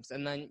couple games.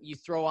 And then you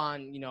throw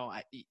on,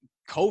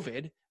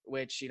 COVID,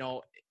 which,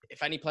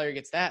 if any player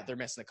gets that, they're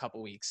missing a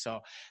couple weeks.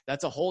 So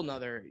that's a whole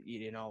nother,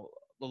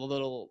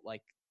 little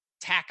like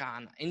tack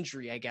on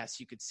injury, I guess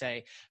you could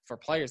say, for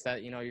players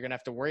that, you're going to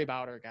have to worry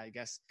about or I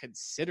guess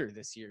consider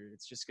this year.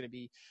 It's just going to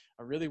be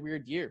a really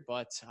weird year.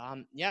 But it's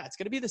going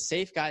to be the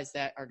safe guys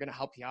that are going to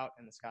help you out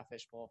in the Scott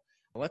Fish Bowl.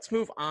 Let's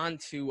move on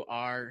to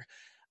our,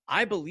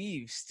 I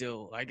believe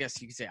still, I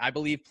guess you could say, I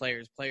believe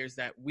players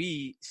that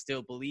we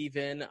still believe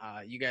in.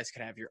 You guys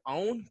could have your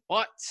own,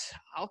 but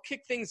I'll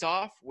kick things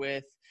off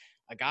with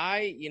a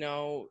guy,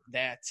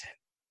 that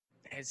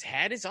has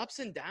had his ups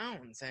and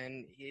downs,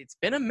 and it's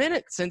been a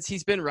minute since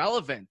he's been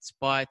relevant.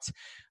 But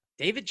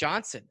David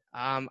Johnson,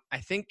 I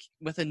think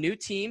with a new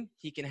team,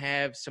 he can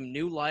have some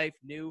new life,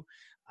 new,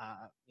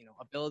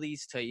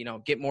 abilities to,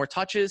 get more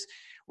touches.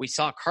 We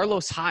saw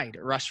Carlos Hyde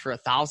rush for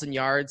 1,000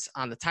 yards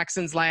on the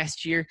Texans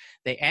last year.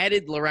 They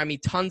added Laremy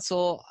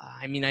Tunsil.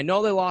 I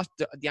know they lost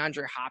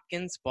DeAndre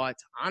Hopkins, but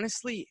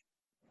honestly,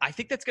 I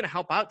think that's going to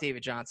help out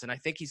David Johnson. I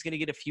think he's going to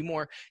get a few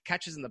more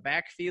catches in the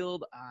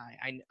backfield.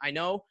 I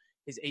know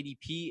his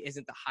ADP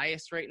isn't the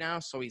highest right now,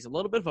 so he's a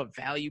little bit of a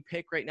value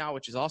pick right now,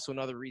 which is also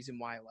another reason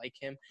why I like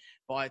him.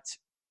 But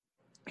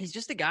he's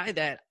just a guy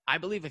that I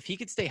believe if he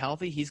could stay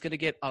healthy, he's going to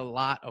get a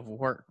lot of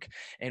work,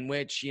 in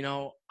which,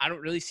 I don't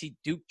really see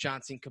Duke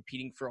Johnson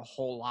competing for a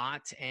whole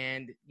lot.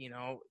 And,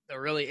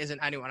 there really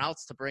isn't anyone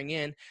else to bring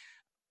in.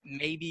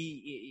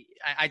 Maybe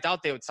I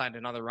doubt they would sign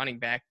another running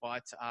back,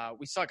 but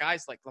we saw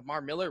guys like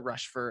Lamar Miller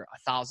rush for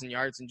 1,000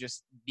 yards and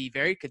just be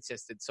very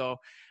consistent. So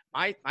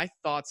my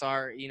thoughts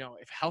are,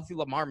 if healthy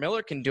Lamar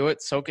Miller can do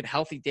it, so could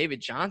healthy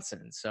David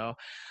Johnson. So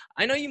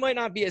I know you might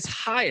not be as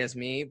high as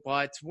me,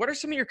 but what are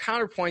some of your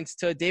counterpoints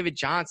to David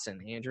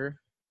Johnson, Andrew?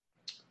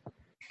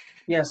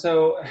 Yeah,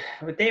 so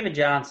with David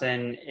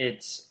Johnson,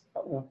 it's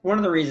one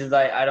of the reasons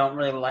I don't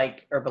really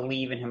like or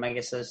believe in him, I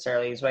guess,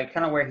 necessarily, is like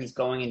kind of where he's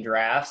going in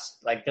drafts.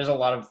 Like, there's a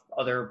lot of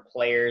other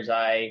players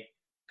I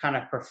kind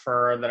of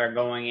prefer that are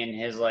going in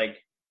his, like,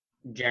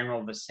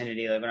 general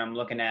vicinity. Like, when I'm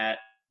looking at,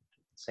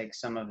 it's like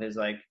some of his,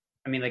 like,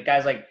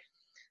 guys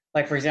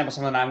like, for example,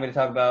 someone I'm going to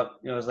talk about,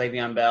 is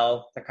Le'Veon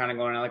Bell. They're kind of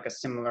going in, like, a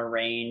similar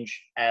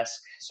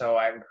range-esque. So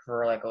I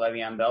prefer, like, a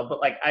Le'Veon Bell. But,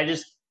 like, I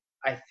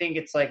think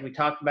it's like we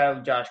talked about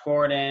with Josh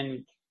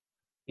Gordon,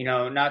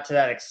 not to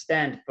that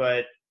extent,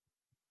 but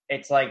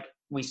it's like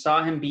we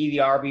saw him be the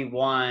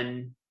RB1,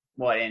 in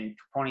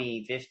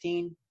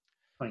 2015,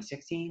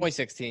 2016?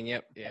 2016,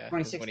 yep. Yeah,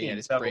 2016. when he had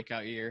his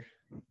breakout year.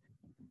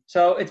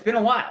 So it's been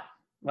a while,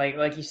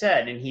 like you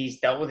said, and he's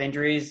dealt with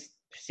injuries,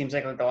 seems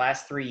like the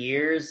last 3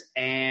 years,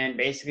 and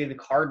basically the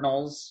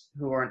Cardinals,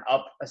 who are an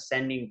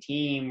ascending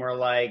team, were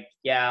like,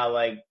 yeah,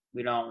 like,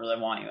 we don't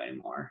really want you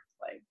anymore.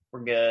 Like,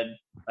 we're good.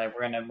 Like,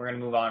 we're gonna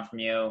move on from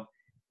you.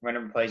 We're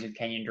going to replace with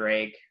Kenyon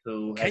Drake,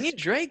 Kenyon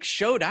Drake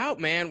showed out,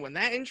 man. When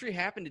that injury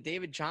happened to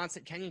David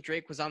Johnson, Kenyon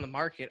Drake was on the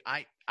market.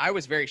 I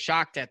was very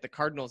shocked at the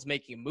Cardinals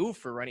making a move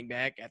for running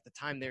back at the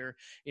time. They're,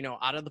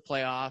 out of the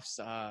playoffs,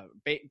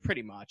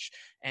 pretty much.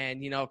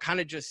 And,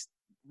 kind of just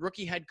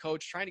rookie head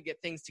coach trying to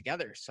get things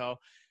together. So,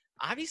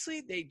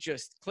 obviously,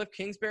 Cliff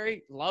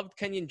Kingsbury loved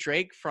Kenyon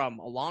Drake from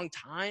a long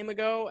time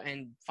ago.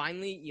 And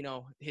finally,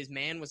 his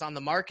man was on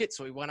the market.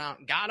 So he went out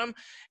and got him.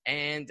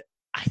 And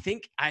I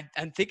think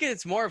I'm thinking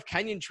it's more of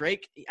Kenyon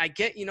Drake. I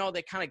get,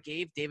 they kind of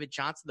gave David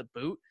Johnson the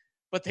boot,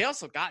 but they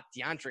also got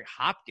DeAndre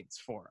Hopkins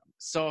for him.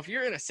 So if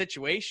you're in a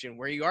situation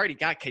where you already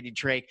got Kenyon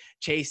Drake,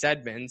 Chase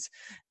Edmonds,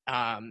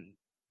 I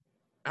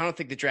don't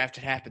think the draft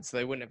had happened, so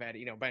they wouldn't have had,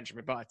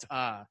 Benjamin. But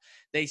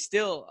they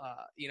still,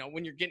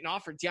 when you're getting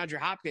offered DeAndre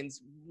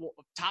Hopkins,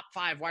 top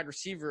 5 wide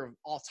receiver of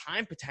all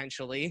time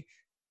potentially,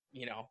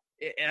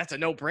 that's a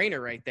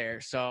no-brainer right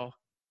there. So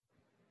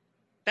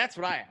that's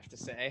what I have to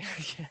say.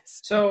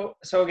 Yes. So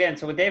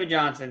with David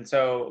Johnson,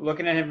 so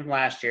looking at him from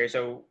last year,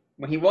 so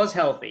when he was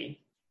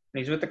healthy,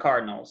 when he was with the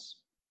Cardinals,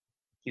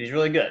 he was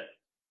really good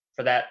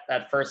for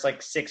that first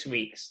 6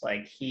 weeks.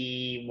 Like,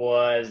 he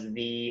was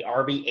the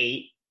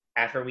RB8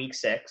 after week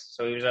 6.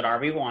 So he was at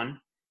RB1.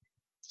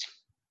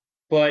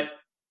 But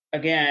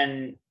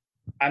again,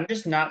 I'm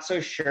just not so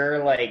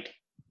sure, like,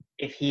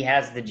 if he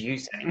has the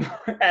juice anymore.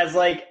 As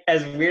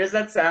weird as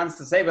that sounds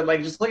to say, but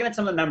like just looking at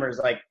some of the numbers,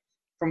 like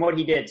from what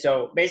he did.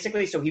 So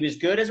basically, so he was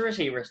good as a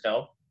receiver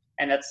still,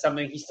 and that's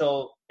something he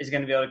still is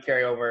going to be able to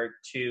carry over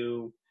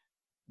to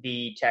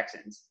the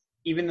Texans.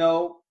 Even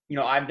though, you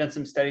know, I've done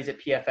some studies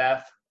at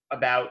PFF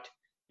about,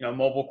 you know,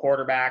 mobile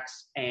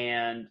quarterbacks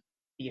and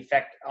the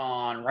effect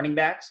on running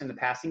backs in the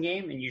passing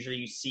game, and usually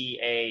you see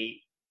a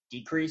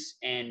decrease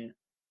in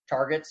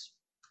targets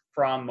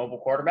from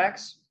mobile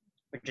quarterbacks,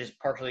 which is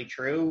partially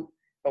true.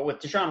 But with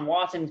Deshaun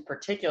Watson in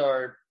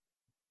particular,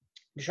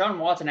 Deshaun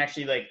Watson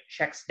actually like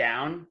checks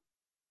down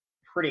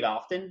pretty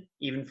often,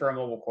 even for a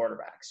mobile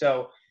quarterback.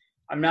 So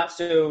I'm not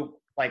so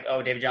like,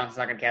 oh, David Johnson's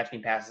not going to catch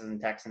any passes in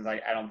Texans. I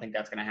don't think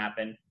that's going to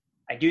happen.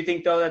 I do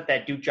think, though,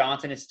 that Duke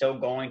Johnson is still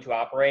going to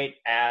operate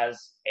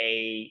as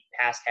a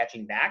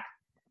pass-catching back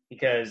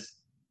because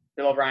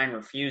Bill O'Brien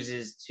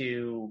refuses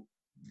to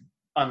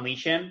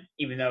unleash him,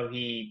 even though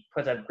he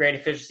puts up great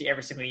efficiency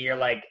every single year.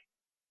 Like,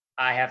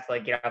 I have to,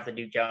 like, get off the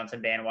Duke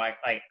Johnson bandwagon.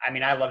 Like, I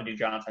mean, I love Duke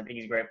Johnson. I think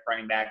he's a great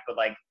running back. But,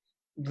 like,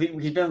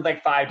 he's been with,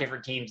 like, 5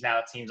 different teams now,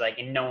 it seems like,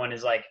 and no one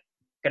is, like,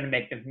 going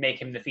to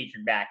make him the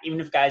featured back. Even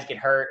if guys get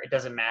hurt, it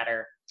doesn't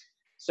matter.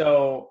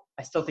 So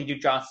I still think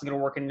Duke Johnson's going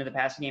to work into the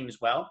passing game as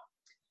well.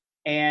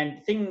 And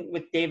the thing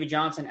with David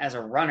Johnson as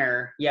a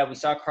runner, yeah, we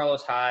saw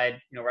Carlos Hyde,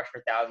 you know, rush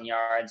for 1,000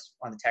 yards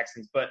on the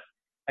Texans. But,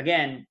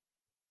 again,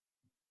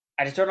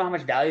 I just don't know how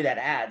much value that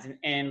adds.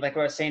 And like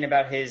what I was saying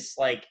about his,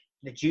 like,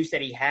 the juice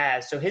that he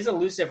has. So his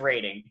elusive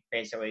rating,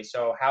 basically.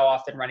 So how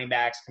often running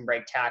backs can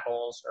break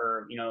tackles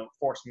or, you know,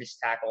 force missed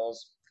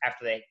tackles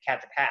after they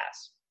catch a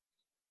pass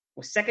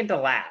was second to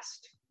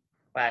last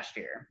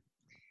year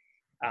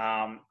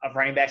of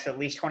running backs at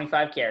least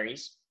 25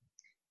 carries.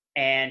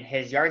 And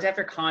his yards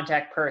after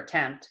contact per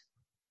attempt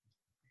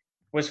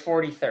was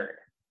 43rd.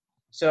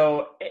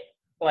 So,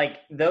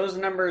 those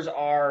numbers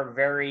are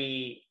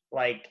very,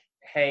 like,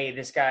 hey,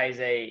 this guy is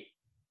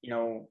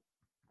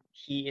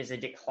he is a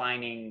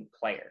declining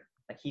player.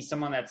 Like, he's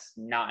someone that's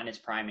not in his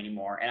prime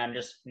anymore. And I'm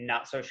just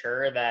not so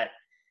sure that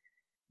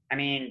 – I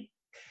mean,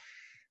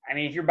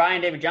 if you're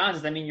buying David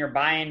Johnson, I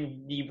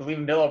mean, do you believe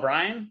in Bill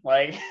O'Brien?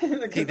 Like,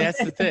 see,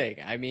 that's the thing.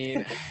 I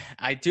mean,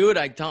 I do it,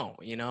 I don't,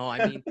 you know.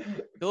 I mean,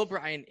 Bill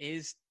O'Brien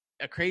is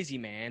a crazy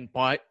man,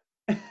 but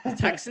the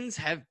Texans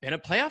have been a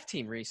playoff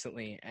team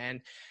recently. And,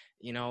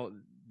 you know,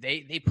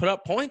 they put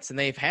up points and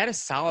they've had a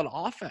solid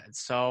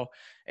offense. So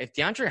if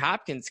DeAndre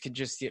Hopkins can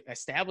just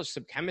establish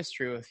some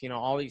chemistry with, you know,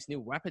 all these new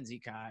weapons he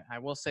got, I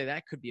will say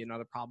that could be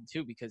another problem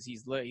too, because he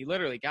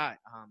literally got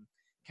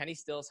Kenny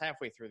Stills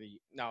halfway through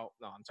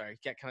I'm sorry.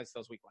 Kenny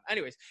Stills week 1.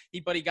 Anyways, he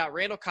got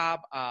Randall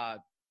Cobb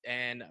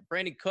and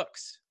Brandon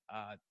Cooks,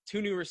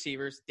 2 new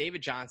receivers,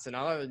 David Johnson,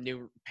 another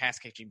new pass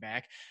catching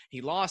back.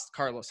 He lost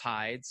Carlos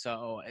Hyde,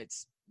 so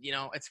it's, you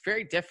know, it's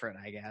very different,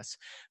 I guess.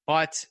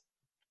 But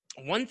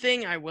one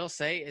thing I will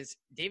say is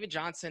David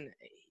Johnson,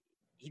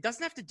 he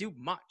doesn't have to do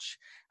much.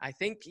 I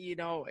think, you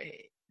know,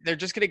 they're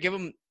just going to give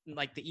him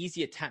like the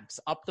easy attempts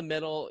up the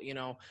middle, you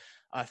know,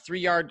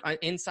 3-yard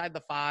inside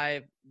the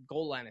 5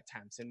 goal line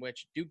attempts, in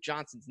which Duke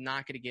Johnson's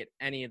not going to get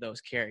any of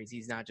those carries.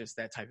 He's not just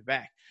that type of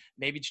back.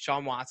 Maybe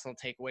Deshaun Watson will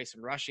take away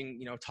some rushing,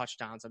 you know,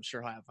 touchdowns. I'm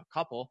sure he'll have a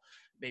couple,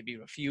 maybe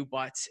a few,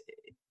 but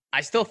I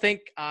still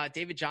think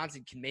David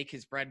Johnson can make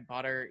his bread and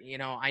butter. You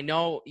know, I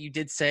know you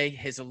did say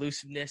his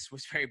elusiveness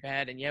was very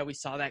bad. And yeah, we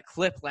saw that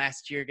clip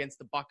last year against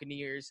the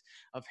Buccaneers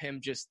of him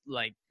just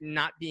like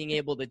not being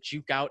able to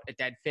juke out a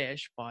dead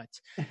fish. But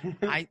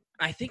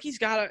I think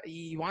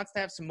he wants to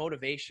have some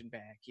motivation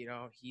back. You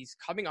know, he's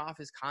coming off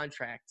his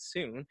contract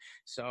soon.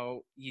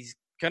 So he's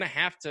going to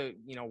have to,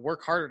 you know,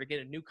 work harder to get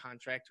a new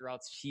contract, or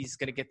else he's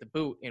going to get the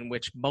boot, in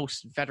which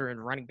most veteran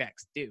running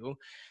backs do.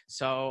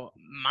 So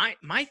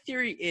my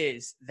theory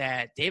is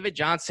that David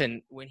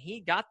Johnson, when he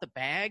got the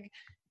bag,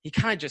 he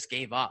kind of just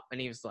gave up, and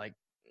he was like,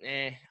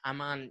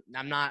 I'm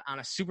not on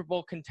a Super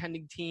Bowl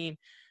contending team.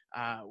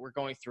 We're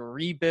going through a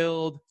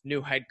rebuild,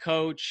 new head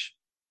coach.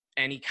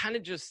 And he kind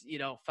of just, you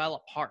know,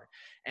 fell apart.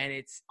 And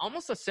it's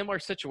almost a similar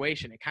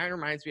situation. It kind of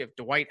reminds me of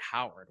Dwight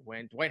Howard,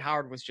 when Dwight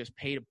Howard was just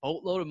paid a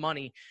boatload of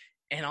money,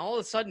 and all of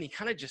a sudden he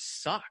kind of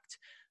just sucked.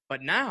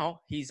 But now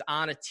he's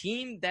on a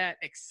team that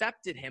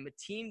accepted him, a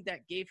team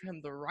that gave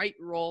him the right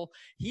role.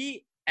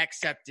 He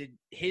accepted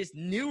his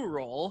new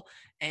role,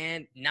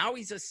 and now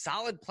he's a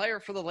solid player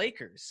for the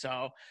Lakers.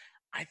 So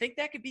I think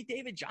that could be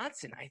David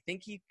Johnson. I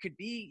think he could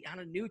be on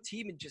a new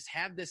team and just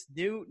have this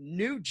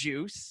new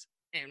juice,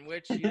 in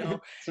which, you know,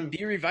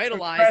 be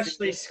revitalized.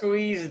 Freshly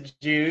squeezed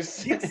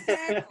juice.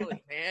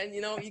 Exactly, man.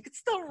 You know, you could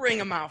still wring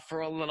them out for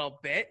a little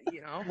bit,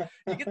 you know.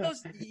 You get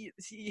those,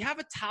 you have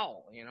a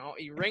towel, you know,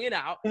 you wring it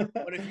out.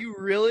 But if you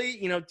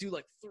really, you know, do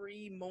like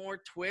 3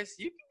 more twists,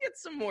 you can get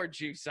some more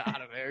juice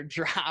out of it,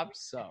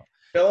 drops. So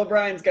Bill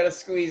O'Brien's got to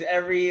squeeze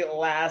every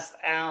last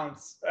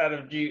ounce out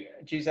of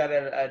juice out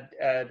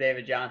of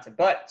David Johnson.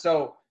 But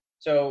so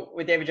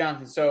with David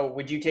Johnson, so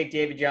would you take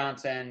David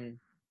Johnson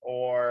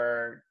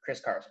or Chris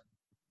Carson?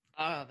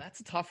 That's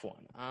a tough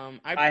one.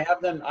 I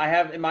have them. I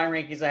have in my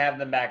rankings. I have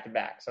them back to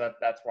back. So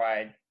that's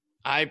why.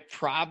 I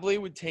probably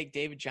would take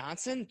David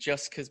Johnson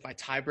just because my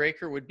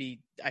tiebreaker would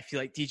be. I feel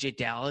like DJ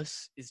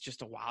Dallas is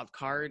just a wild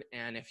card,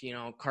 and if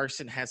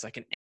Carson has like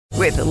an.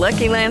 With the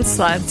Lucky Land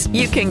Slots,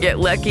 you can get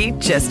lucky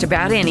just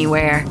about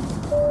anywhere.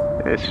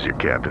 This is your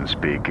captain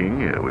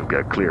speaking. We've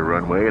got clear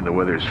runway and the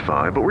weather's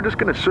fine, but we're just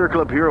going to circle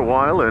up here a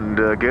while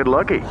and get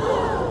lucky.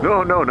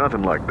 No,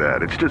 nothing like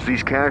that. It's just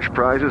these cash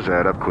prizes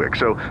add up quick.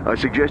 So I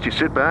suggest you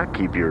sit back,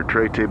 keep your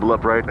tray table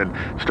upright, and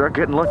start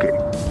getting lucky.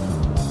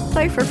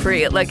 Play for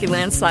free at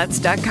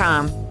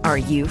LuckyLandSlots.com. Are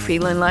you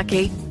feeling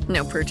lucky?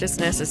 No purchase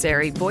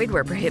necessary. Void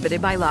where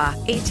prohibited by law.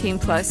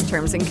 18+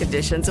 terms and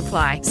conditions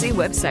apply. See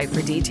website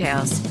for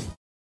details.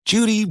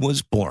 Judy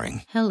was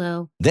boring.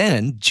 Hello.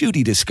 Then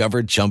Judy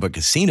discovered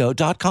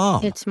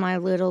ChumbaCasino.com. It's my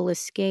little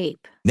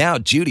escape. Now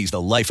Judy's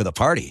the life of the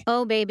party.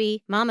 Oh,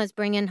 baby, mama's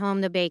bringing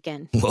home the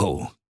bacon.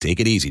 Whoa, take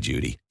it easy,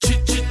 Judy.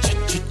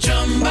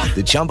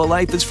 The Chumba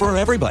life is for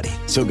everybody.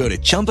 So go to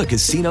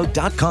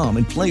ChumbaCasino.com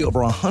and play over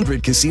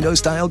 100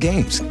 casino-style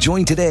games.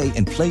 Join today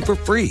and play for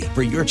free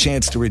for your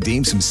chance to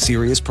redeem some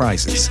serious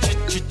prizes.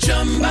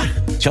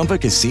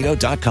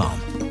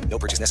 ChumbaCasino.com. No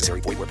purchase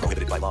necessary. Void where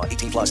prohibited by law.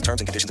 18+ terms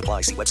and conditions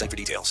apply. See website for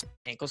details.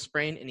 Ankle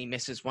sprain, and he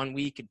misses 1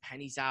 week, and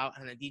Penny's out,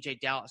 and then DJ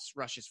Dallas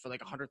rushes for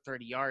like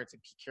 130 yards,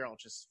 and Pete Carroll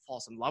just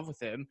falls in love with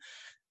him.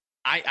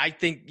 I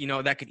think,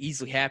 that could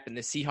easily happen.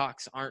 The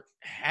Seahawks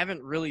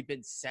haven't really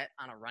been set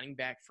on a running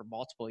back for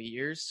multiple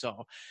years,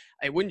 so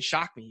it wouldn't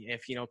shock me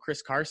if,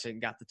 Chris Carson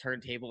got the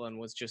turntable and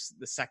was just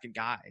the second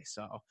guy.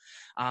 So,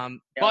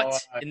 but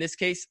in this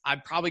case,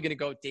 I'm probably going to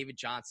go with David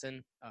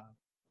Johnson.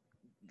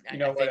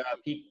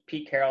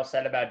 Pete Carroll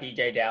said about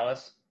DJ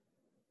Dallas?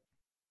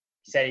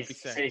 He said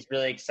he's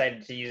really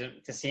excited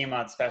to see him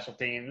on special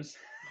teams.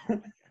 Oh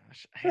my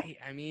gosh.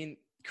 I mean,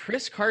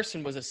 Chris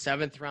Carson was a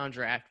 7th-round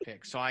draft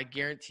pick, so I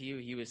guarantee you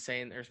he was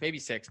saying there's maybe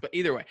 6, but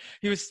either way,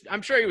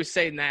 I'm sure he was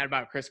saying that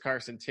about Chris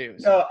Carson too.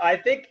 So no, I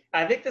think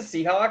the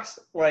Seahawks,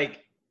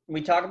 like,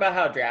 we talk about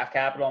how draft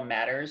capital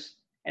matters,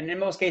 and in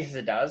most cases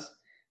it does,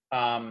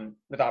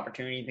 with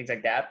opportunity and things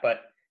like that.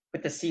 But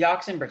with the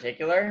Seahawks in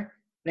particular,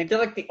 I think they're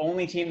like the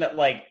only team that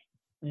like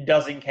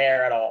doesn't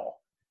care at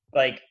all.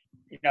 Like,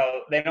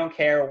 they don't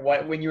care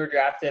when you were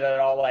drafted at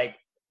all, like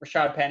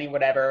Rashad Penny,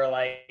 whatever,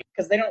 like,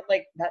 because they don't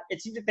like that.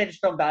 It seems like they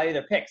just don't value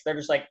their picks. They're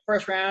just like,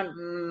 first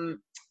round,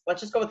 let's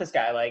just go with this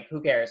guy. Like,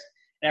 who cares?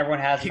 And everyone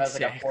has him as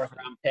like a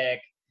 4th-round pick.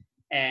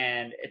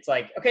 And it's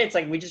like, okay, it's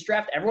like we just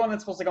draft everyone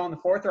that's supposed to go in the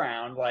 4th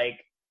round, like,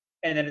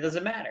 and then it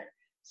doesn't matter.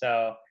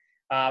 So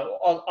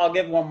I'll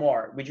give one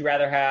more. Would you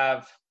rather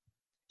have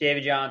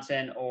David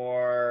Johnson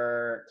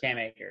or Cam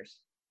Akers?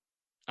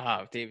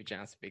 Oh, David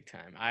Johnson, big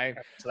time.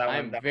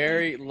 I'm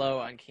very low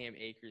on Cam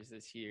Akers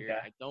this year. Yeah.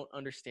 I don't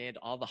understand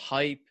all the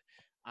hype.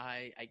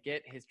 I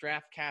get his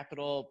draft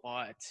capital,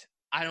 but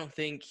I don't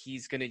think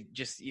he's going to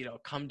just,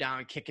 come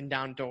down kicking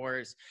down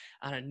doors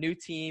on a new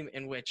team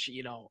in which,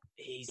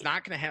 he's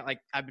not going to have, like,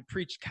 I've been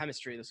preaching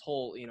chemistry this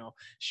whole,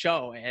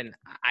 show. And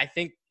I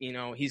think,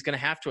 he's going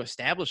to have to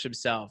establish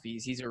himself.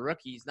 He's a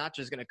rookie. He's not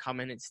just going to come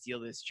in and steal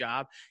this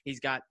job. He's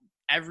got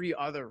every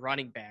other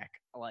running back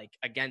like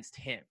against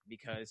him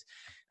because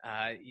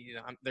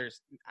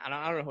there's I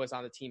don't know who was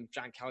on the team.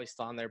 John Kelly's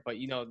still on there, but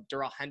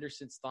Darrell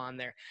Henderson's still on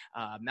there,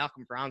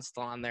 Malcolm Brown's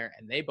still on there,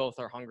 and they both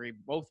are hungry.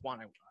 Both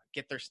want to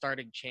get their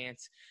starting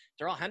chance.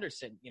 Darrell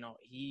Henderson,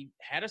 he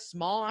had a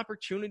small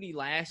opportunity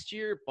last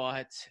year,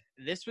 but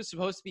this was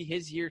supposed to be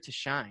his year to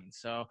shine.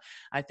 So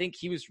I think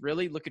he was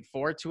really looking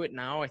forward to it.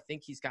 Now I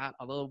think he's got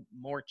a little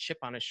more chip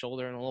on his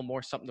shoulder and a little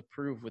more something to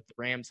prove with the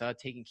Rams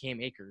taking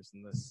Cam Akers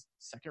in the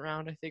 2nd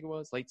round, I think it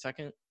was, late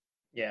 2nd.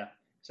 Yeah.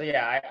 So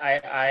yeah,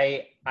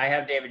 I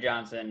have David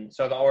Johnson.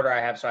 So the order I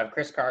have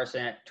Chris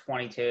Carson at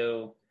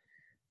 22,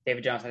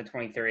 David Johnson at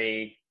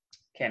 23,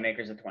 Cam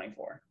Akers at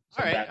 24.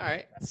 So all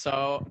right.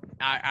 So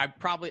I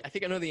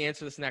think I know the answer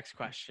to this next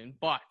question,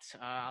 but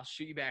I'll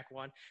shoot you back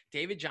one.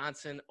 David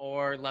Johnson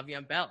or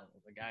Le'Veon Bell,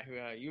 the guy who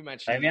you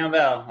mentioned. Le'Veon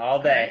Bell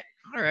all day.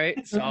 All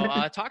right. So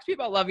talk to me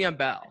about Le'Veon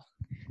Bell.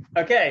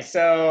 Okay,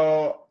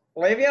 so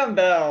Le'Veon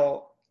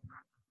Bell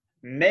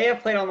may have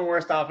played on the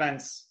worst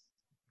offense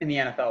in the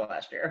NFL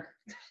last year.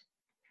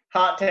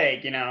 Hot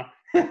take,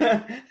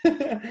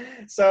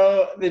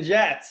 So the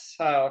Jets,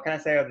 what can I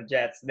say about the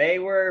Jets? They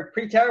were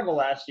pretty terrible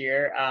last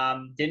year.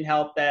 Didn't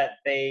help that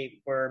they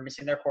were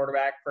missing their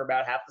quarterback for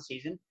about half the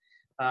season,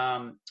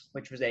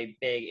 which was a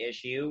big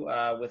issue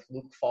with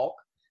Luke Falk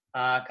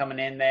coming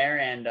in there.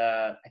 And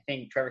I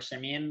think Trevor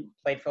Siemian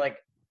played for like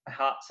a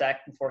hot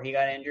sec before he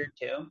got injured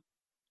too.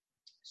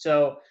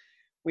 So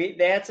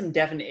they had some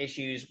definite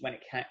issues when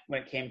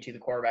it came to the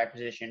quarterback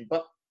position.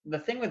 But the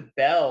thing with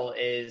Bell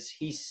is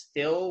he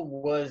still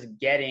was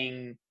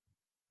getting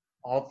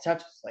all the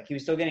touches. Like, he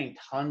was still getting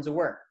tons of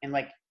work. And,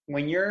 like,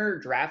 when you're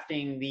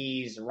drafting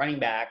these running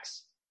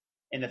backs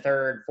in the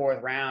 3rd,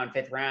 4th round,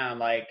 5th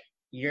round, like,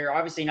 you're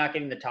obviously not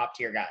getting the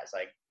top-tier guys.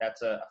 Like,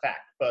 that's a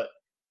fact. But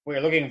what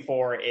you're looking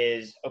for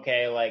is,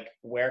 okay, like,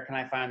 where can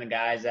I find the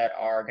guys that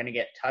are going to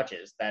get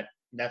touches?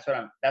 That's what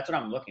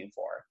I'm looking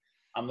for.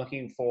 I'm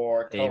looking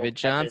for David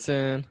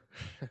Johnson.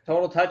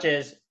 Total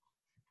touches,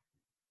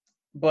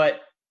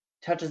 but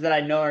touches that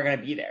I know are going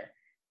to be there.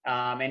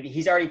 And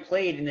he's already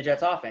played in the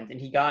Jets offense, and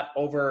he got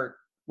over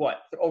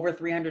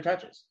 300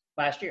 touches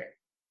last year.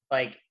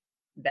 Like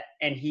that,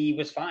 and he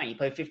was fine. He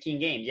played 15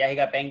 games. Yeah, he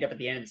got banged up at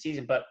the end of the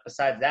season, but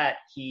besides that,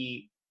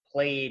 he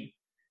played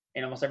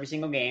in almost every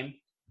single game.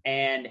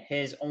 And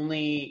his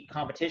only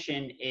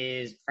competition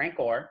is Frank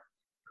Gore,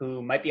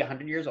 who might be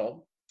 100 years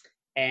old,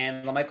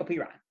 and LaMichael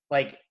Pirine.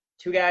 Like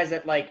two guys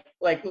that like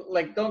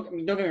don't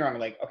get me wrong.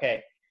 Like,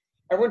 okay,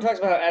 everyone talks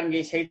about how Adam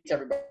Gase hates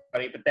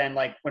everybody, but then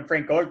like when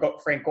Frank Gore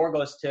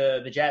goes to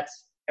the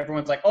Jets,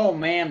 everyone's like, oh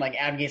man, like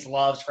Adam Gase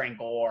loves Frank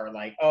Gore.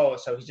 Like, oh,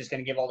 so he's just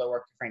gonna give all the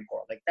work to Frank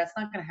Gore. Like that's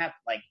not gonna happen.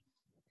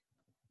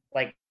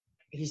 Like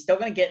he's still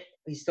gonna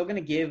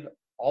give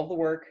all the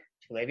work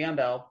to Le'Veon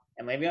Bell.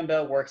 And Le'Veon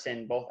Bell works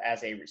in both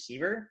as a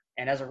receiver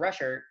and as a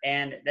rusher,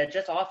 and that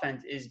Jets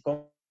offense is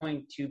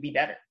going to be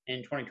better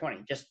in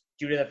 2020, just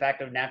due to the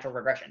fact of natural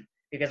regression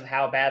because of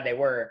how bad they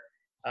were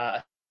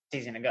a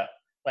season ago.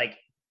 Like,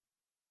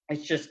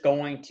 it's just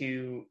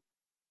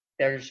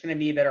they're just going to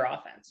be a better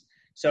offense.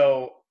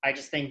 So I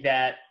just think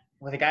that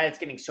with a guy that's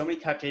getting so many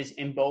touches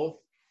in both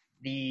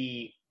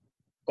the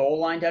goal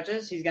line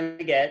touches he's going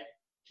to get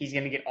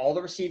all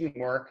the receiving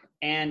work.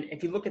 And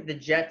if you look at the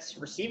Jets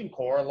receiving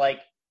core, like,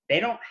 they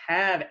don't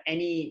have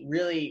any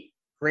really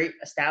great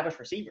established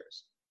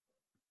receivers.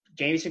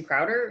 Jamison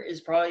Crowder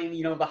is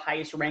probably, the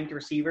highest ranked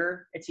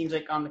receiver, it seems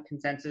like, on the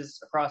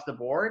consensus across the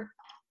board.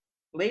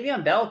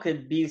 Le'Veon Bell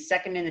could be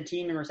second in the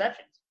team in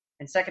receptions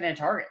and second in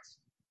targets.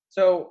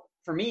 So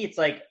for me, it's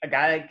like a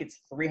guy that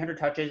gets 300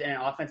 touches in an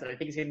offense that I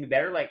think is going to be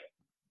better. Like,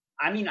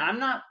 Sam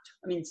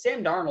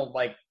Darnold,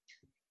 like,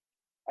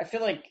 I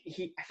feel like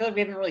we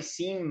haven't really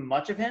seen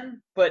much of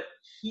him, but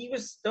he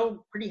was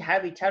still pretty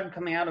highly touted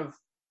coming out of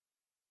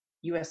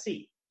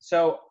USC.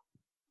 So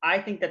I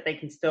think that they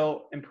can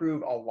still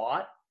improve a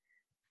lot.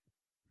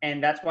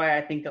 And that's why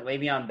I think that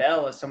Le'Veon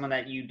Bell is someone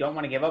that you don't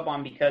want to give up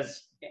on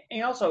because –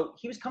 and also,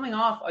 he was coming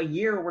off a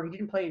year where he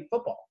didn't play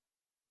football.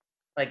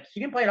 Like, he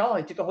didn't play at all.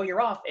 He took a whole year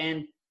off,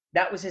 and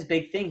that was his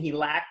big thing. He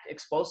lacked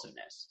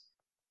explosiveness.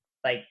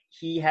 Like,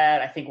 he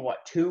had, I think,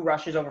 2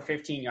 rushes over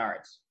 15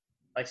 yards.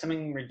 Like,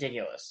 something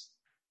ridiculous.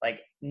 Like,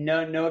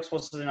 no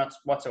explosiveness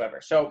whatsoever.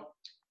 So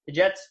the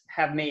Jets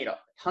have made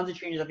tons of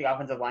changes at the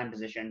offensive line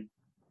position.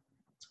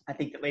 I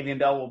think that Le'Veon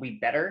Bell will be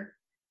better.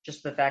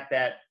 Just the fact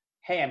that,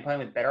 hey, I'm playing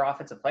with better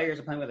offensive players.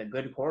 I'm playing with a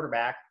good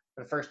quarterback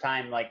for the first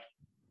time,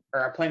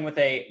 or playing with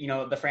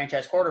the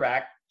franchise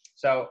quarterback.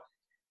 So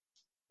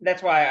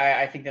that's why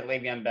I think that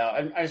Le'Veon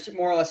Bell, I just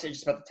more or less it's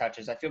just about the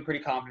touches. I feel pretty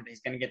confident that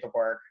he's going to get the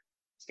work.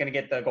 He's going to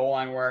get the goal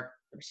line work,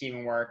 the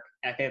receiving work,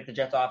 and I think that the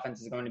Jets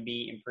offense is going to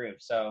be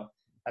improved. So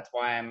that's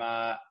why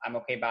I'm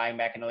okay buying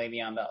back into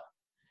Le'Veon Bell.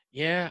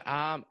 Yeah,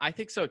 I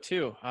think so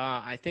too.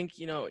 I think,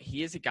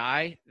 he is a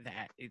guy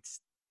that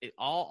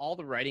all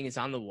the writing is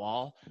on the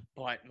wall,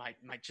 but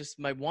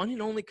my one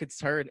and only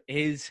concern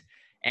is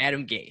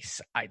Adam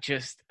Gase.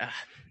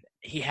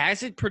 He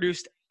hasn't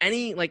produced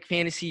any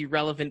fantasy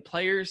relevant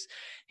players.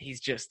 He's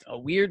just a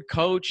weird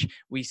coach.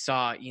 We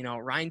saw,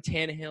 Ryan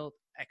Tannehill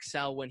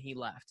excel when he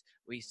left.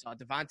 We saw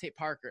Devontae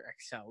Parker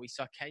excel. We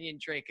saw Kenyon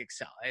Drake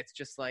excel. It's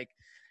just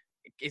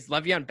is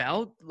Le'Veon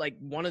Bell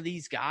one of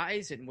these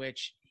guys in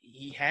which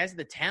he has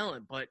the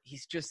talent, but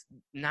he's just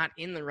not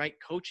in the right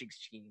coaching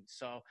scheme.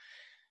 So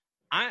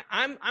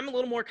I'm a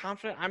little more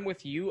confident. I'm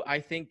with you. I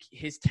think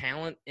his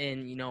talent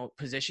and,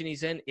 position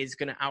he's in is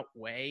going to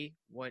outweigh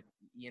what,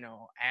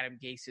 Adam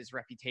Gase's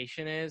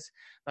reputation is.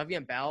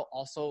 Le'Veon Bell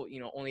also,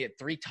 only had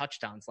 3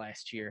 touchdowns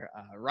last year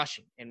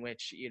rushing, in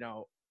which,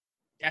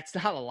 that's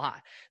not a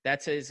lot.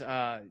 That's his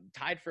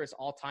tied for his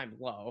all-time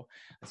low.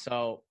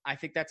 So I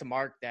think that's a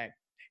mark that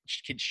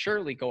could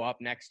surely go up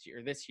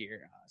this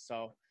year.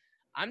 So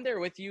I'm there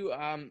with you.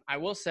 I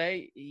will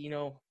say,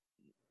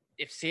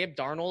 if Sam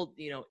Darnold,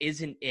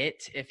 isn't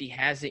it, if he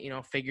hasn't,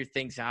 figured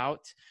things out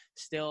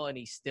still, and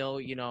he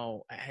still,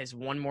 has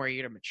one more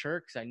year to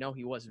mature, because I know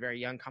he was very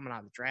young coming out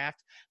of the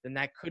draft, then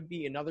that could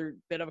be another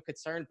bit of a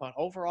concern. But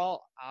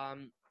overall,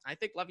 I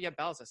think Le'Veon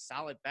Bell is a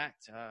solid bet,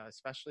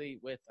 especially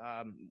with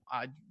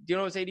do you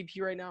know his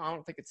ADP right now? I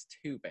don't think it's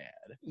too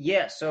bad.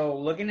 Yeah, so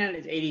looking at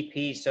his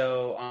ADP,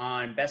 so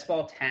on Best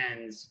Ball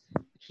 10s,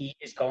 he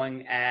is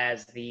going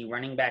as the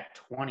running back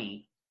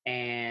 20,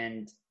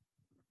 and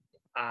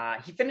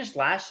he finished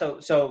last.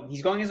 So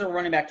he's going as a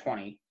running back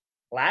 20.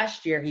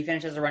 Last year, he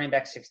finished as a running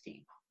back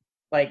 16.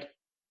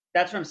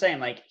 That's what I'm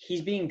saying.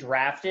 He's being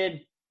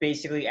drafted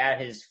basically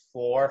at his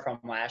floor from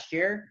last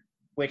year,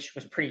 which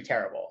was pretty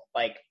terrible,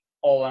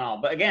 all in all.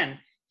 But again,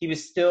 he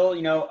was still,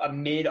 a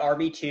mid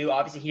RB2.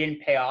 Obviously, he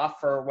didn't pay off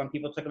for when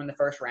people took him in the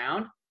first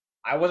round.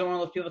 I wasn't one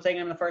of those people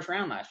taking him in the first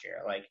round last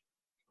year,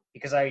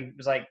 because I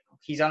was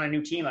he's on a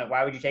new team.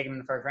 Why would you take him in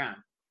the first round?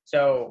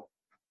 So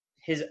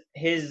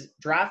his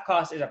draft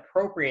cost is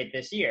appropriate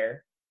this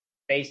year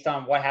based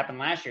on what happened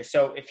last year.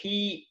 So if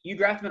you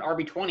draft him at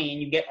RB20 and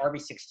you get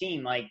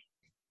RB16,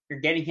 you're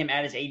getting him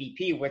at his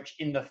ADP, which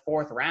in the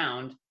 4th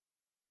round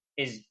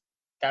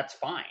that's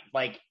fine.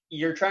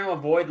 you're trying to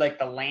avoid like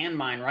the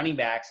landmine running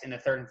backs in the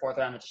 3rd and 4th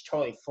round that just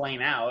totally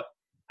flame out.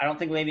 I don't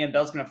think Le'Veon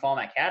Bell's going to fall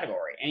in that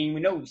category. And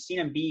we know we've seen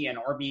him be an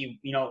RB,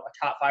 a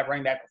top 5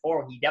 running back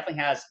before. He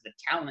definitely has the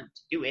talent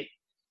to do it.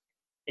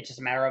 It's just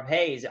a matter of,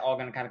 hey, is it all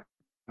going to kind of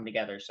come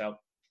together? So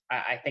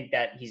I think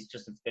that he's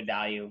just a good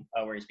value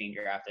where he's being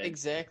drafted.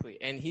 Exactly.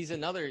 And he's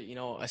another,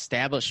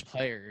 established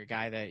player, a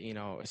guy that,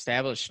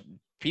 established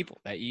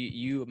people that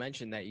you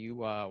mentioned that you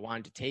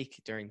wanted to take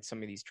during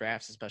some of these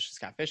drafts, especially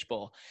Scott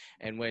Fishbowl,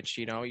 in which,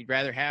 you'd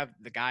rather have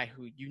the guy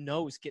who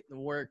is getting the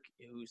work,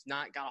 who's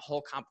not got a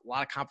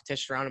lot of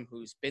competition around him,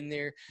 who's been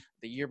there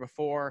the year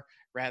before,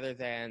 rather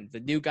than the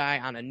new guy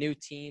on a new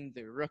team,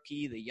 the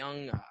rookie, the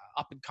young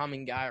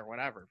up-and-coming guy or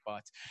whatever.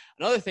 But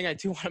another thing I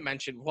do want to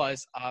mention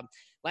was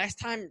last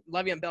time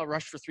Le'Veon Bell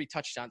rushed for 3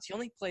 touchdowns, he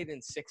only played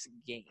in 6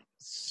 games.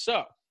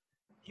 So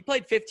he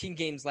played 15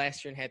 games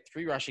last year and had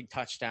 3 rushing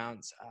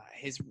touchdowns.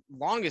 His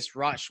longest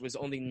rush was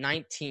only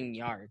 19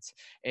 yards,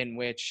 in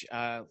which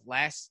the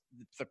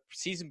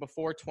season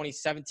before,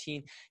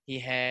 2017, he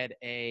had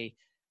a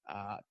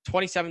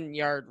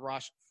 27-yard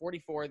rush,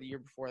 44 the year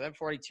before, then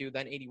 42,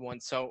 then 81,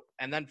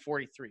 and then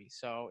 43.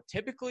 So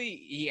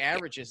typically he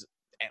averages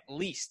at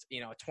least, a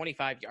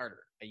 25-yarder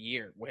a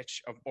year,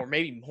 or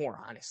maybe more,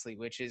 honestly,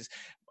 which is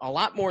a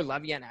lot more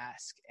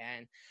Le'Veon-esque.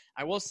 And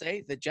I will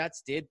say the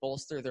Jets did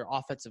bolster their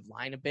offensive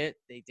line a bit.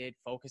 They did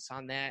focus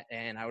on that,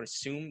 and I would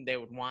assume they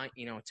would want,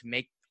 to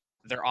make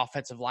their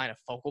offensive line a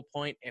focal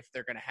point if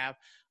they're going to have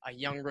a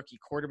young rookie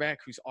quarterback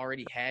who's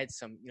already had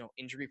some,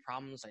 injury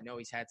problems. I know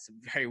he's had some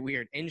very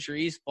weird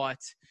injuries, but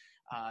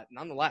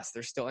nonetheless,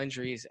 there's still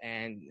injuries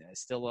and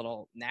still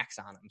little knacks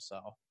on him. So,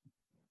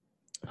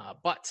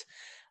 but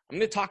I'm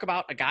going to talk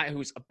about a guy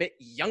who's a bit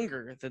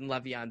younger than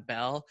Le'Veon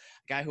Bell,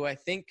 a guy who I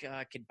think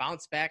could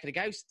bounce back, and a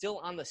guy who's still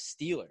on the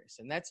Steelers,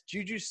 and that's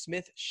Juju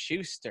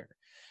Smith-Schuster.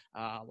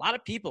 A lot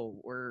of people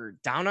were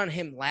down on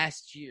him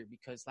last year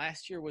because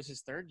last year was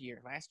his 3rd year.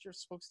 Last year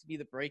was supposed to be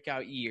the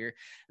breakout year,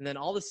 and then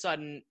all of a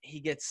sudden he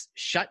gets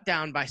shut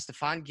down by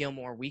Stephon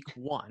Gilmore week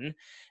 1,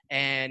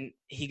 and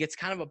he gets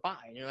kind of a bye.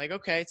 And you're like,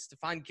 okay, it's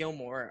Stephon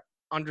Gilmore,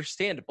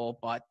 understandable,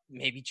 but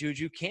maybe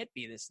Juju can't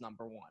be this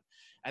number 1.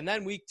 And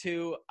then week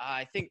 2,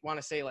 I think, want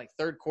to say like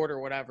 3rd quarter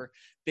or whatever,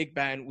 Big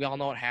Ben, we all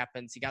know what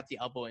happens. He got the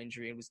elbow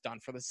injury and was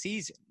done for the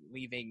season,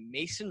 leaving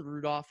Mason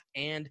Rudolph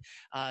and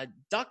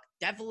Duck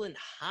Devlin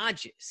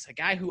Hodges, a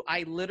guy who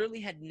I literally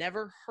had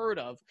never heard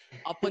of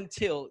up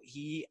until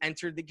he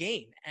entered the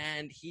game.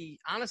 And he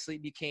honestly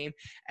became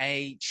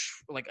a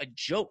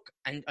joke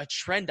and a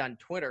trend on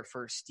Twitter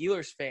for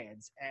Steelers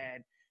fans.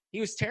 And he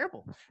was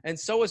terrible. And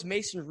so was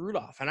Mason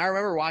Rudolph. And I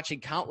remember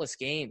watching countless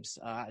games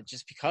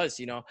just because,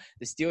 the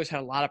Steelers had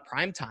a lot of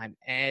prime time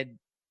and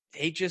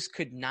they just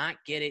could not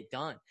get it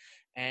done.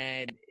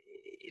 And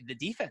the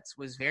defense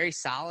was very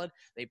solid.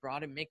 They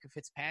brought in Minkah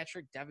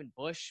Fitzpatrick. Devin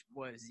Bush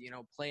was,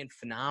 playing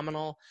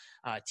phenomenal.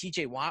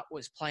 TJ Watt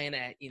was playing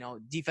at,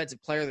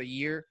 defensive player of the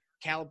year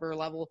caliber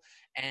level,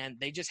 and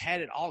they just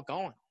had it all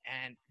going.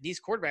 And these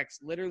quarterbacks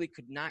literally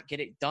could not get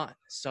it done.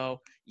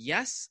 So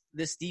yes,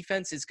 this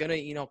defense is going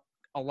to,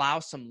 allow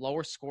some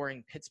lower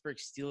scoring Pittsburgh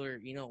Steeler,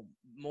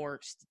 more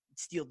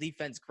steel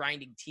defense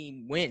grinding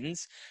team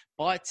wins.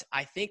 But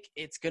I think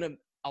it's going to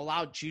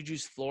allow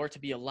Juju's floor to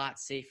be a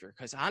lot safer.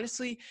 Because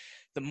honestly,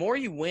 the more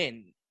you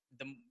win,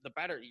 the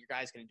better your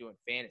guy's going to do in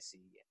fantasy,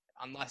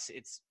 unless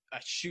it's a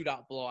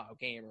shootout blowout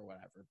game or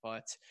whatever.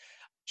 But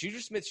Juju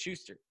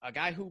Smith-Schuster, a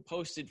guy who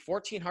posted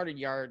 1,400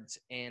 yards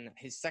in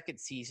his 2nd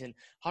season,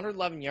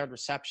 111-yard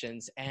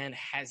receptions, and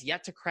has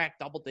yet to crack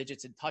double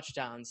digits in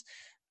touchdowns.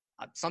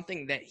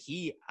 Something that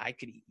I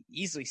could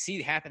easily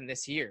see happen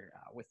this year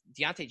with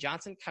Deontay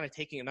Johnson kind of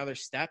taking another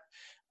step,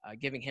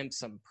 giving him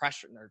some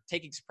pressure, or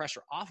taking some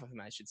pressure off of him,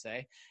 I should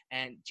say.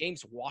 And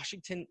James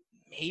Washington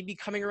may be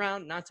coming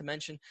around, not to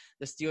mention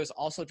the Steelers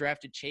also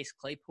drafted Chase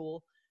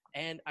Claypool.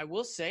 And I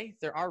will say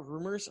there are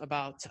rumors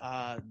about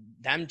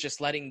them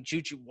just letting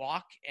Juju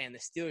walk, and the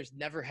Steelers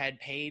never had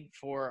paid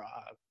for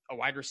a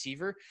wide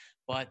receiver,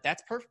 but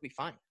that's perfectly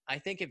fine. I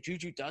think if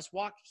Juju does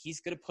walk, he's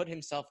going to put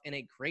himself in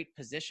a great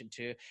position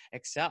to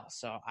excel.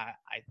 So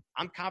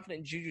I'm confident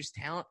in Juju's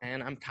talent,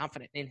 and I'm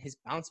confident in his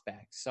bounce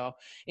back. So,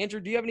 Andrew,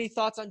 do you have any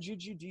thoughts on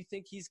Juju? Do you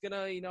think he's going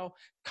to,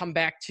 come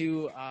back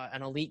to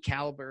an elite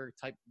caliber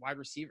type wide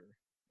receiver?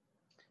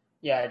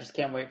 Yeah, I just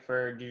can't wait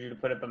for Juju to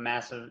put up a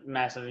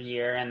massive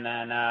year and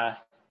then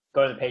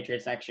go to the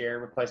Patriots next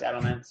year, replace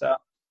Edelman. So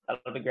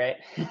that'll be great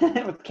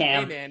with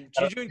Cam. Hey, man,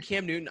 Juju and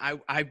Cam Newton,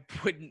 I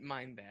wouldn't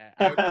mind that.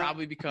 I would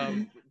probably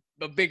become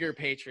a bigger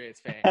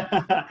Patriots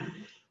fan.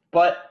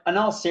 But in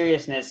all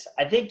seriousness,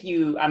 I think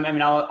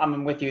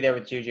I'm with you there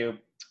with Juju.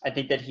 I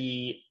think that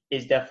he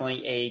is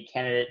definitely a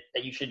candidate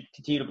that you should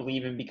continue to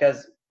believe in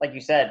because, like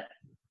you said,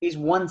 he's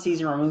 1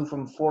 season removed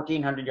from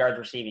 1,400 yards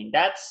receiving.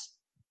 That's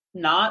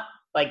not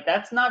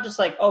just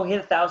like, oh, hit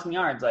 1,000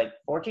 yards. Like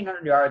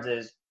 1,400 yards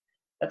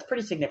that's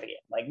pretty significant.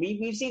 Like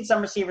we've seen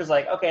some receivers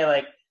like, okay,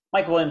 like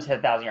Mike Williams hit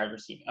 1,000 yards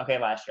receiving. Okay,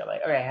 last year,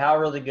 like, okay, how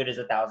really good is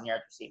 1,000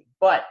 yards receiving?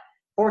 But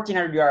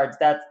 1,400 yards,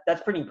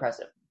 that's pretty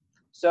impressive.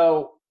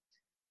 So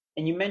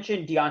And you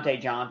mentioned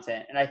Deontay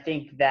Johnson, and I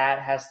think that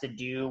has to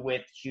do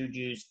with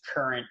Juju's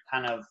current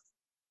kind of,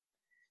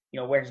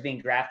 where he's being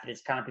drafted.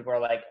 Is kind of people are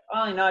like,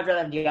 oh, I'd rather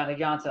have Deontay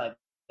Johnson like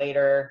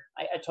later.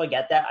 I totally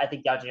get that. I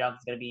think Deontay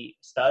Johnson's going to be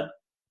a stud.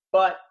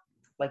 But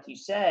like you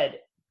said,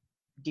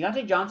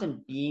 Deontay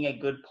Johnson being a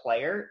good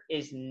player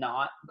is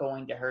not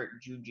going to hurt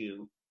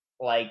Juju,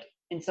 like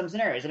in some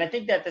scenarios. And I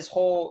think that this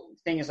whole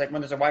thing is like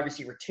when there's a wide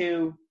receiver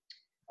 2,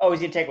 he's going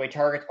to take away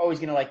targets. He's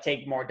going to like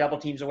take more double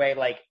teams away.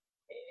 Like,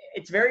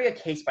 it's very a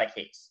case by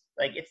case.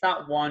 Like, it's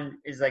not one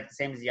is like the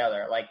same as the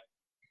other. Like,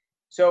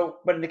 so,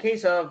 but in the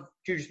case of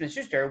Juju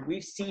Smith-Schuster,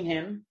 we've seen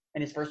him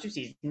in his first 2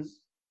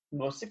 seasons.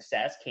 Most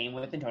success came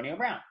with Antonio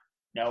Brown,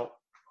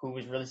 who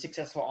was really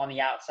successful on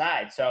the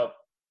outside. So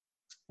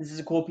this is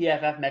a cool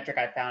PFF metric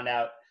I found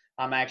out.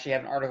 I actually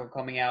have an article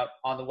coming out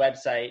on the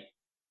website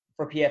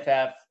for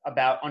PFF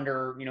about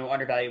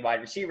undervalued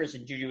wide receivers,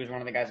 and Juju was one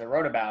of the guys I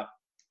wrote about.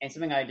 And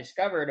something I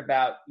discovered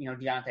about,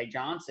 Deontay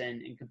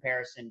Johnson in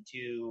comparison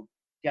to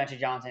Deontay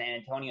Johnson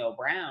and Antonio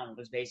Brown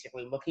was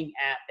basically looking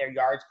at their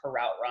yards per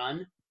route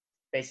run.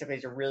 Basically,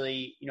 is a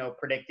really,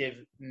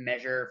 predictive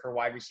measure for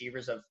wide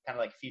receivers of kind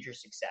of like future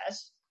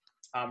success.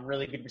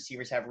 Really good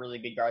receivers have really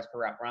good yards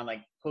per route run.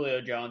 Like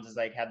Julio Jones has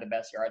like had the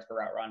best yards per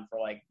route run for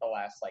like the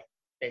last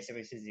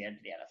basically since the end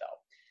of the NFL.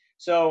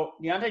 So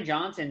Deontay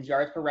Johnson's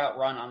yards per route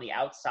run on the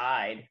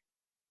outside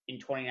in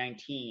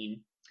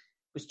 2019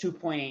 was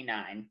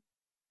 2.89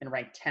 and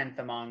ranked 10th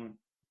among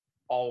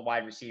all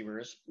wide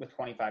receivers with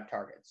 25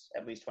 targets,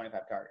 at least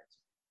 25 targets.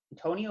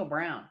 Antonio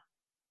Brown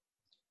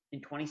in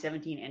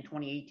 2017 and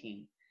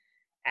 2018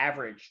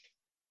 averaged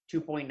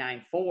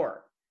 2.94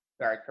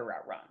 yards per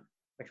route run,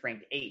 which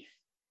ranked 8th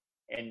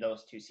in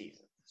those 2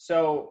 seasons.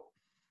 So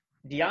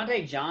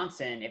Deontay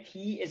Johnson, if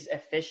he is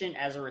efficient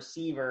as a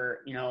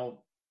receiver,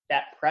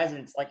 that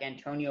presence like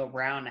Antonio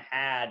Brown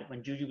had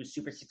when Juju was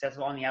super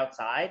successful on the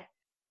outside,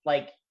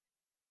 like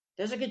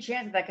there's a good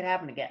chance that could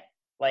happen again.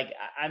 Like,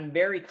 I'm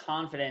very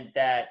confident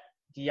that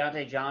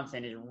Deontay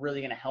Johnson is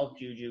really going to help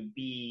Juju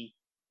be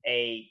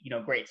a,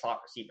 great slot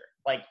receiver.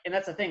 Like, and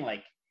that's the thing,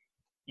 like,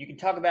 you can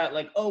talk about,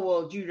 like, oh,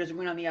 well, Juju doesn't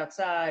win on the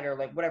outside or,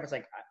 like, whatever. It's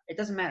like, it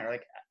doesn't matter.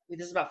 Like,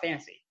 this is about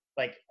fantasy.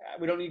 Like,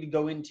 we don't need to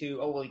go into,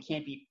 oh, well, he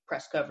can't beat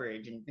press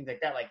coverage and things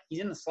like that. Like, he's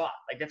in the slot.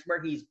 Like, that's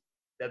where he's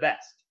the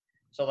best.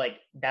 So, like,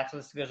 that's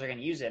what the Steelers are going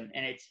to use him.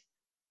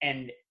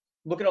 And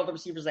look at all the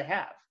receivers they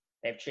have.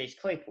 They have Chase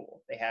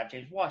Claypool. They have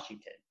James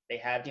Washington. They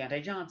have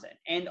Deontay Johnson.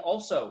 And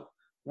also,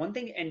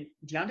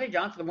 Deontay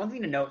Johnson, the one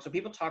thing to note, so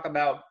people talk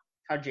about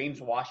how James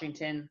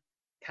Washington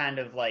kind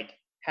of like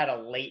had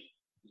a late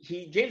 –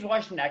 James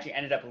Washington actually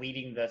ended up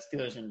leading the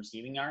Steelers in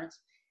receiving yards.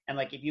 And,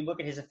 like, if you look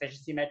at his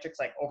efficiency metrics,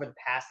 like, over the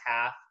past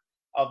half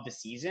of the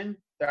season,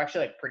 they're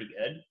actually, like, pretty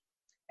good.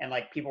 And,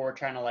 like, people were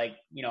trying to, like,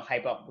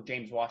 hype up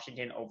James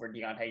Washington over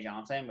Deontay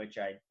Johnson, which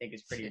I think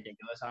is pretty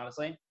ridiculous,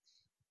 honestly.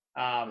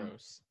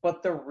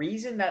 But the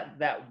reason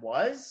that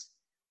was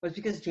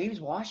because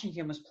James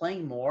Washington was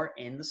playing more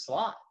in the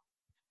slot.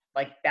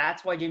 Like,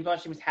 that's why James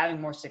Washington was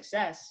having more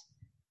success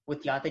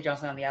with Deontay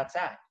Johnson on the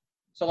outside.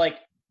 So, like,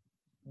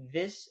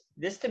 this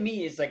to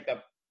me is like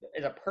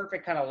a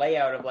perfect kind of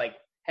layout of like,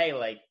 hey,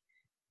 like,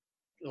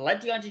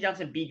 let Deontay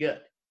Johnson be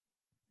good.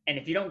 And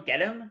if you don't get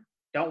him,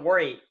 don't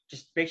worry.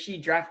 Just make sure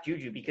you draft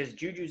Juju, because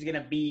Juju is going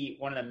to be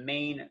one of the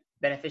main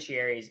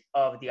beneficiaries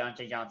of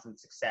Deontay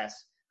Johnson's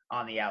success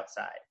on the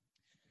outside.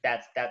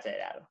 That's it,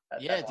 Adam.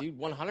 That's dude,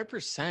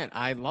 100%.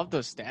 I love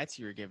those stats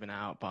you were giving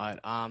out.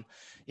 But,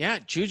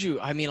 Juju,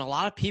 I mean, a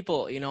lot of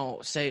people,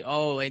 say,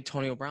 oh,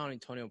 Antonio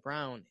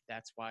Brown,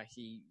 that's why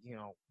he,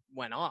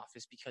 went off,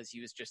 is because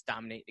he was just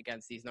dominating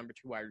against these number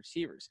 2 wide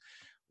receivers.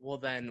 Well,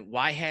 then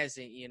why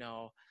hasn't,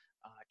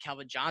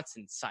 Calvin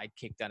Johnson's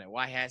sidekick done it?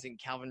 Why hasn't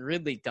Calvin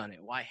Ridley done it?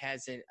 Why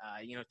hasn't,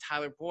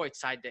 Tyler Boyd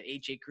side to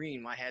A.J.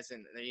 Green? Why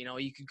hasn't,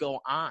 you could go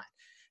on.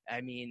 I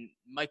mean,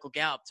 Michael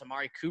Gallup,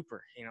 Amari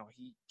Cooper,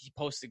 he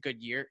posted a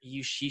good year.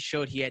 He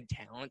showed he had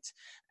talent.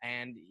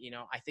 And,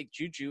 I think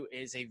Juju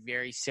is a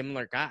very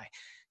similar guy.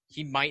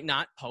 He might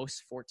not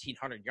post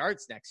 1,400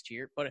 yards next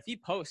year, but if he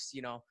posts,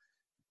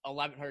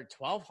 1,100,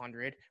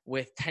 1,200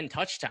 with 10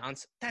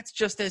 touchdowns, that's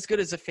just as good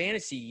as a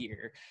fantasy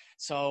year.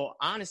 So,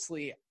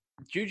 honestly,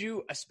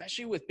 Juju,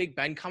 especially with Big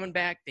Ben coming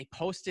back, they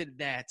posted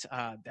that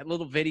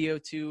little video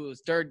too. It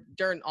was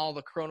during all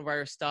the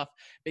coronavirus stuff.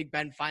 Big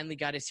Ben finally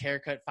got his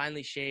haircut,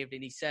 finally shaved,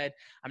 and he said,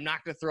 I'm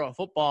not going to throw a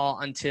football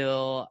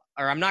until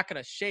I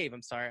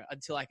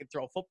can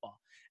throw a football.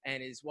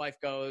 And his wife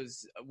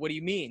goes, what do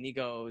you mean? He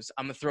goes,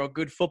 I'm going to throw a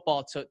good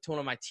football to one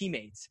of my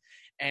teammates.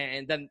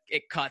 And then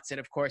it cuts, and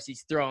of course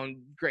he's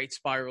throwing great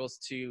spirals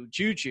to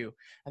Juju.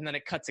 And then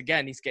it cuts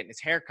again, he's getting his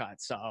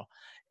haircut. So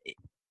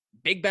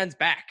Big Ben's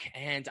back,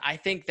 and I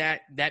think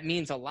that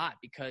means a lot,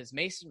 because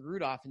Mason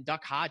Rudolph and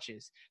Duck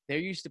Hodges, they're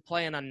used to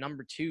playing on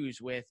number 2s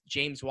with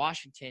James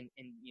Washington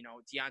and,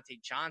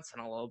 Deontay Johnson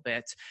a little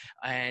bit,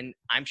 and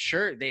I'm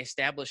sure they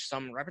established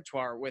some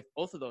repertoire with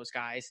both of those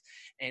guys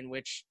in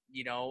which,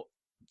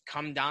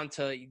 come down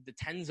to the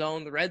 10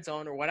 zone, the red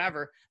zone, or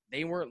whatever,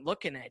 they weren't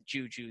looking at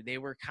Juju. They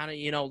were kind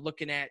of,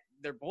 looking at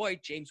their boy,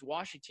 James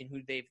Washington,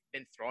 who they've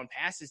been throwing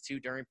passes to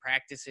during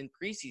practice and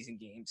preseason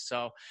games.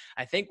 So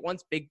I think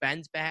once Big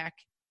Ben's back,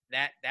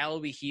 that'll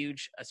be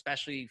huge,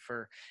 especially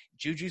for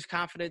Juju's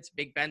confidence,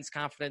 Big Ben's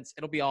confidence.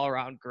 It'll be all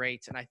around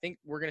great. And I think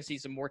we're going to see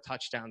some more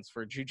touchdowns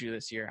for Juju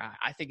this year.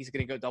 I think he's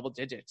going to go double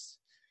digits.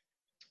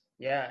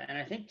 Yeah, and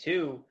I think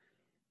too,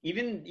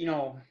 even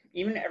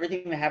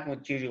everything that happened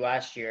with Juju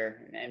last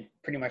year and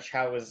pretty much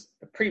how it was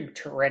a pretty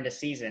horrendous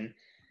season,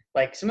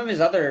 like some of his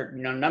other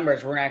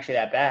numbers weren't actually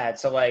that bad.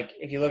 So like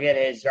if you look at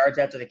his yards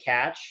after the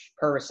catch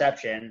per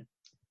reception,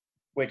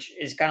 which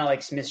is kind of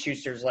like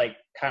Smith-Schuster's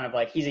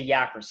he's a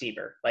yak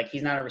receiver. Like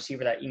he's not a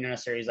receiver that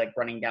necessarily is like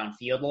running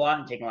downfield a lot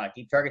and taking a lot of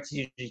deep targets.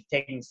 He's usually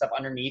taking stuff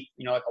underneath,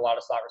 like a lot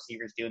of slot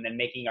receivers do, and then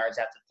making yards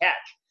after the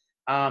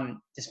catch.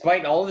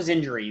 Despite all of his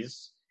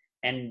injuries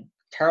and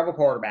terrible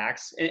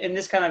quarterbacks, and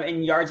this kind of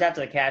in yards after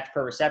the catch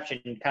per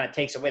reception kind of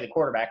takes away the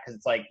quarterback because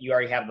it's like you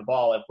already have the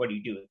ball. Like, what do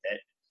you do with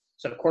it?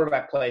 So the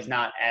quarterback play is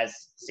not as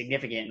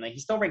significant. Like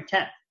he's still ranked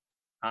 10th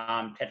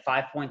at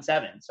 5.7,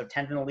 so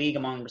 10th in the league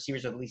among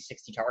receivers with at least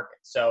 60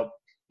 targets. So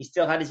he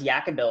still had his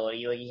yak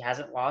ability. Like he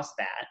hasn't lost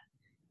that.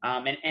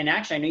 And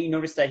actually, I know you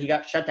noticed that he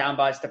got shut down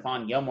by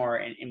Stephon Gilmore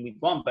in week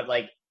 1, but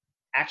like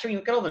actually, you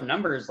look at all the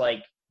numbers,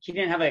 like he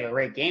didn't have like a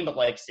great game, but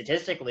like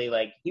statistically,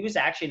 like he was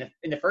actually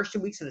in the first 2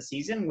 weeks of the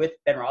season with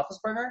Ben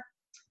Roethlisberger,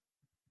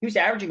 he was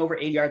averaging over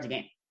 80 yards a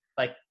game.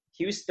 Like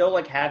he was still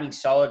like having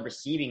solid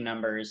receiving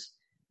numbers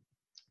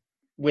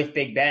with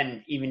Big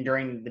Ben even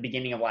during the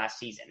beginning of last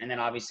season. And then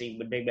obviously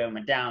when Big Ben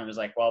went down, it was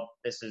like, well,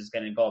 this is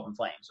going to go up in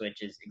flames,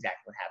 which is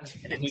exactly what happened.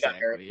 And then he got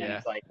hurt, and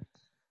it's like,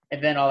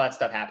 and then all that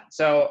stuff happened.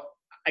 So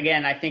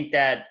again, I think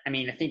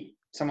you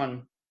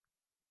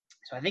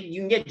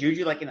can get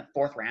Juju like in the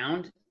 4th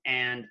round,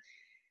 and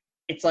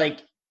it's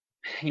like,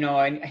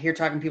 I hear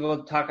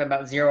people talking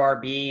about zero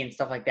RB and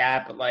stuff like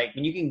that, but like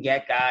when you can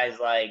get guys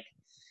like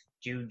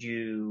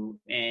Juju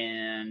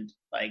and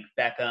like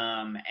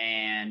Beckham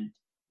and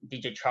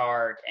DJ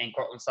Chark and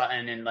Cortland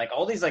Sutton and like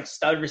all these like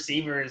stud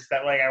receivers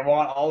that like I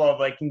want all of,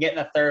 like can get in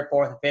the 3rd,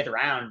 4th, and 5th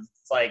round.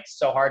 It's like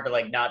so hard to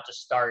like not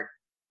just start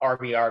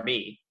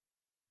RB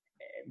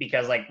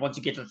because like once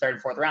you get to the 3rd,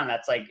 4th round,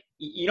 that's like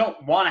you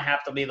don't want to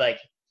have to be like,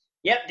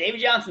 yep, David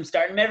Johnson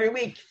starting him every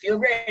week, feel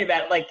great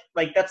about it.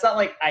 Like that's not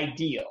like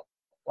ideal.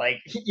 Like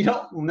you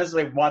don't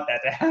necessarily want that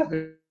to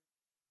happen.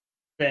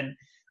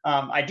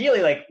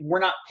 Ideally, like we're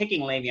not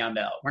picking Le'Veon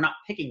Bell, we're not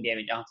picking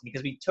David Johnson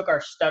because we took our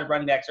stud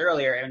running backs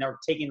earlier, and we're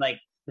taking like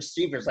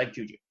receivers like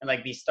Juju and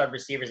like these stud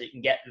receivers that you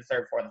can get in the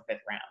 3rd, 4th, and 5th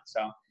round.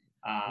 So,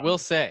 will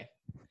say,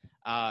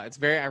 it's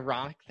very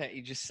ironic that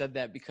you just said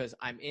that because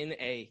I'm in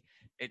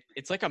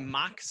it's like a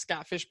mock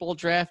Scott Fishbowl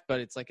draft, but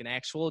it's like an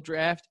actual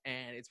draft,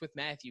 and it's with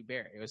Matthew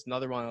Berry. It was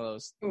another one of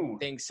those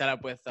things set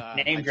up with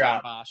name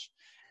drop. John Bosch.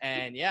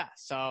 And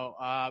so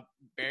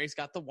Barry's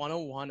got the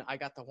 101. I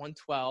got the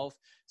 112.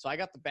 So I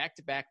got the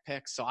back-to-back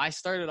picks. So I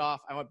started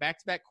off. I went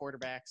back-to-back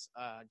quarterbacks.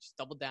 Just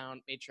doubled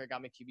down. Made sure I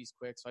got my QBs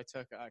quick. So I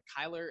took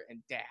Kyler and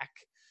Dak.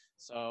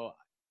 So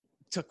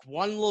took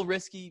one little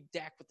risky,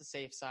 Dak with the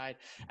safe side.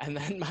 And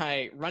then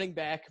my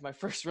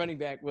first running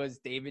back was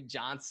David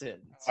Johnson.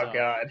 So oh,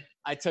 God.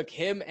 I took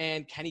him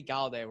and Kenny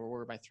Galladay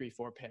were my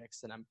 3-4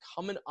 picks. And I'm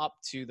coming up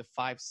to the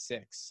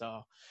 5-6.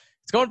 So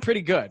it's going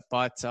pretty good.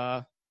 But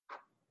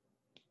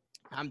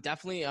I'm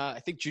definitely I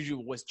think Juju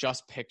was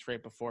just picked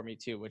right before me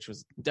too, which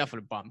was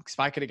definitely a bum. Because if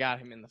I could have got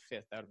him in the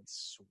 5th, that would have been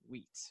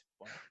sweet.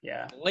 But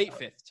yeah. Late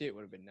 5th too, it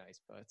would have been nice.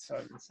 But that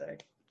would have been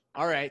sick.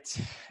 All right.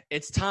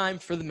 It's time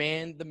for the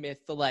man, the myth,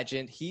 the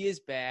legend. He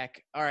is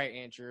back. All right,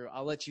 Andrew,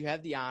 I'll let you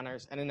have the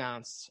honors and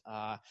announce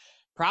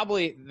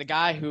probably the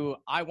guy who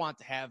I want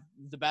to have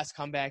the best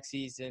comeback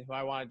season, who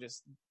I want to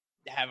just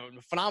have a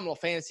phenomenal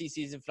fantasy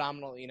season,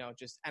 phenomenal,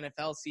 just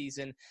NFL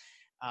season.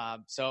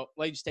 So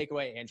let you just take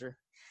away, Andrew.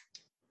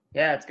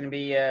 Yeah, it's gonna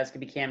be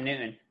Cam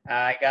Newton.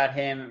 I got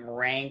him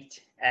ranked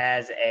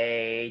as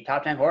a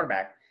top 10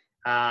 quarterback.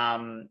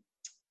 I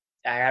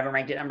have him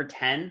ranked at number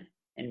 10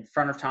 in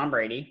front of Tom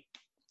Brady,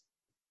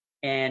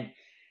 and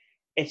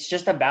it's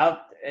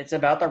about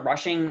the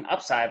rushing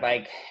upside.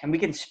 Like, and we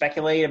can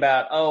speculate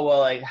about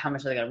how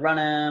much are they gonna run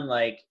him?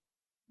 Like,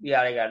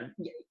 yada.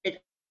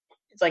 It's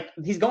like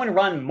he's going to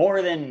run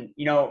more than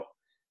he's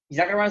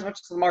not gonna run as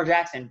much as Lamar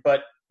Jackson,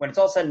 but when it's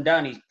all said and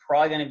done, he's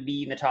probably going to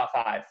be in the top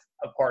 5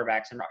 of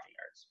quarterbacks in rushing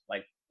yards.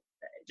 Like,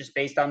 just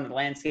based on the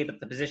landscape of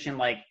the position,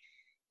 like,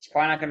 he's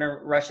probably not going to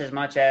rush as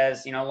much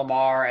as,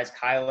 Lamar, as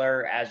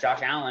Kyler, as Josh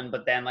Allen.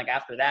 But then, like,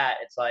 after that,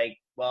 it's like,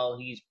 well,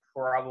 he's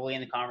probably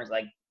in the conference,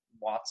 like,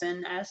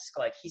 Watson-esque.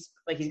 Like, he's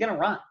going to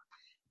run.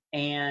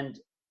 And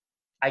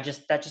that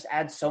just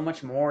adds so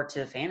much more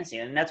to fantasy.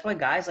 And that's why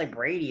guys like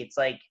Brady, it's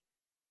like,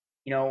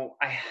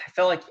 I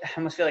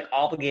almost feel like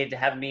obligated to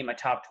have him be in my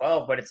top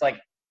 12, but it's like,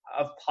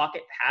 of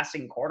pocket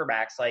passing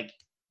quarterbacks, like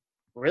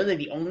really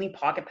the only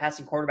pocket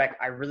passing quarterback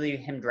I really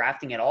him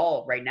drafting at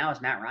all right now is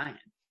Matt Ryan.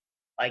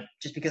 Like,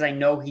 just because I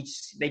know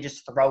they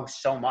just throw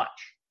so much.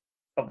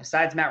 But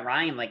besides Matt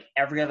Ryan, like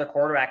every other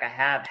quarterback I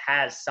have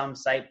has some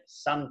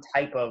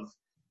type of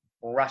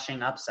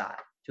rushing upside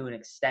to an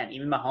extent.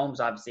 Even Mahomes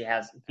obviously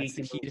has. That's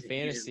the key to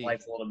fantasy.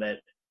 Life a little bit.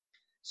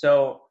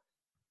 So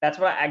that's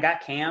why I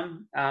got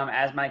Cam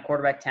as my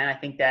quarterback 10. I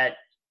think that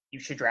you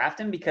should draft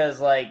him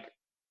because, like,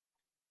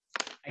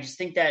 I just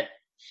think that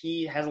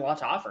he has a lot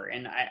to offer.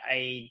 And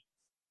I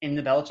in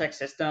the Belichick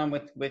system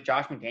with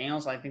Josh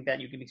McDaniels, I think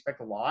that you can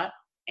expect a lot.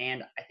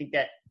 And I think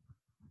that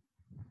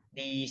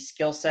the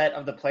skill set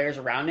of the players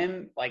around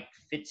him, like,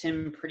 fits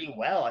him pretty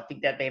well. I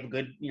think that they have a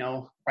good,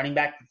 running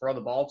back to throw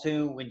the ball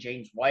to with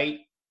James White,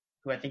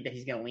 who I think that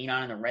he's going to lean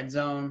on in the red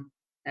zone.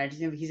 And I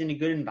just think he's in a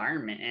good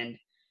environment. And,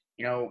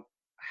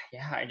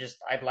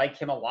 I like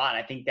him a lot.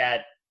 I think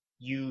that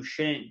you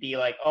shouldn't be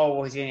like, oh,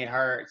 well, he's going to get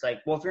hurt. It's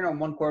like, well, if you're in a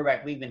one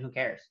quarterback league, then who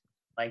cares?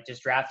 Like,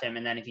 just draft him.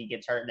 And then if he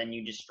gets hurt, then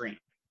you just stream.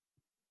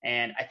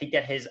 And I think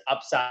that his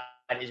upside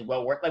is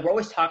well worth. Like, we're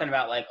always talking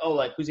about, like, oh,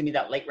 like, who's gonna be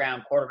that late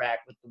round quarterback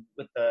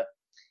with the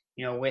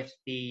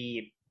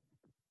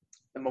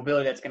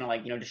mobility that's gonna,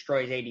 like,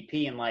 destroy his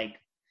ADP. And like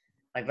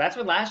that's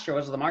what last year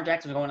was. Lamar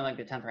Jackson was going in like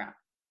the 10th round.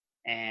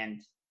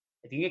 And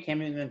if you get Cam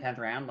Newton in the 10th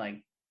round, like,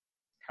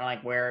 kind of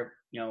like where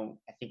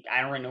I think I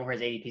don't really know where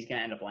his ADP is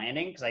gonna end up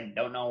landing because I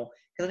don't know,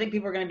 because I think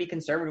people are gonna be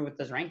conservative with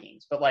those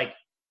rankings. But like,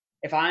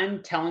 if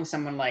I'm telling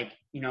someone, like,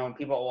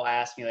 people will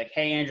ask me, like,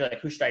 hey, Andrew,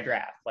 like, who should I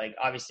draft? Like,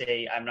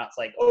 obviously, I'm not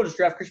like, oh, just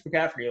draft Chris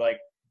McCaffrey. Like,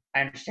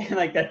 I understand,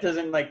 like, that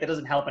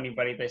doesn't help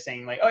anybody by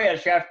saying, like, oh, yeah,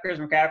 just draft Chris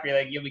McCaffrey.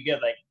 Like, you'll be good.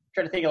 Like,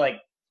 try to think of, like,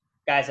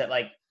 guys that,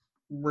 like,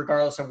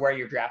 regardless of where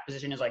your draft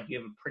position is, like, you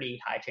have a pretty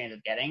high chance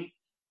of getting.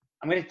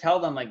 I'm going to tell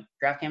them, like,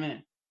 draft him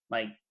in.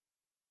 Like,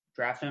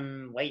 draft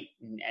him late,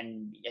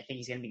 and I think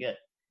he's going to be good.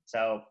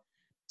 So,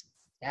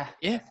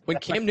 yeah. When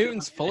Cam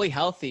Newton's fully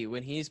healthy,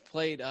 when he's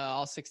played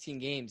all 16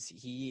 games,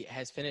 he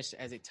has finished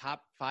as a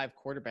top 5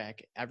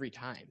 quarterback every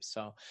time.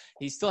 So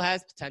he still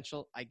has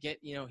potential. I get,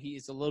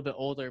 he's a little bit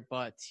older,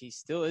 but he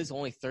still is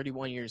only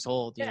 31 years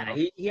old.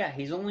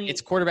 He's only.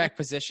 It's quarterback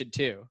position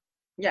too.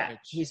 Yeah,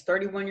 he's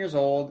 31 years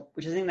old,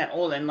 which isn't that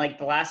old. And like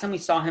the last time we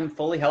saw him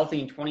fully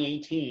healthy in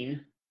 2018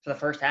 for the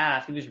first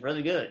half, he was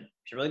really good.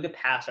 He's a really good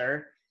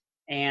passer.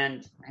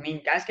 And I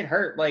mean, guys get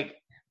hurt. Like,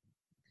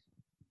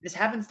 this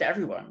happens to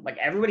everyone. Like,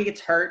 everybody gets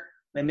hurt.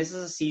 They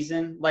misses a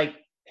season. Like,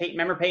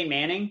 remember Peyton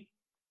Manning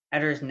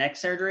after his neck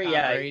surgery?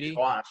 He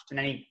watched, and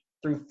then he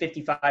threw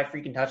 55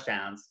 freaking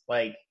touchdowns.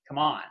 Like, come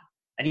on.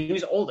 And he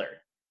was older.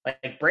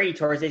 Like Brady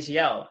tore his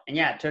ACL, and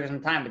it took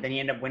some time, but then he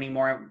ended up winning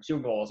more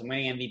Super Bowls and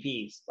winning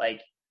MVPs. Like,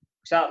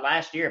 we saw it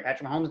last year.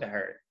 Patrick Mahomes got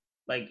hurt.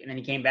 Like, and then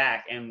he came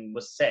back and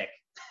was sick.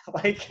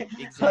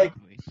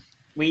 Exactly.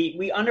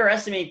 We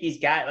underestimate these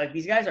guys. Like,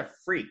 these guys are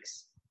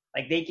freaks.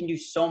 Like, they can do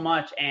so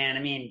much. And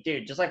I mean,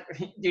 just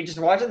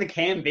watching the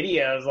Cam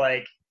videos,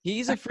 like,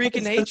 he's a freak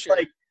of nature.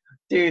 Like,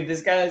 dude,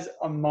 this guy's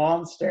a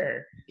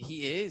monster.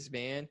 He is,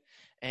 man.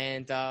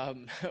 And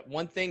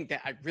one thing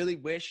that I really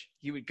wish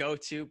he would go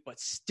to, but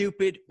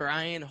stupid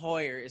Brian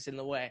Hoyer is in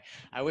the way.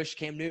 I wish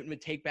Cam Newton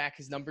would take back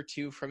his number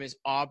 2 from his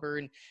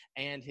Auburn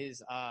and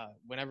his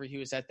whenever he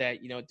was at that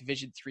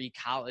Division III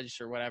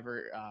college or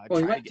whatever.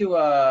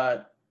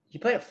 He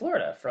played at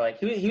Florida for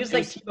he was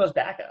Tebow's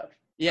backup.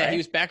 Yeah, right? He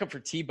was backup for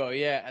Tebow.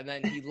 Yeah, and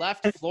then he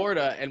left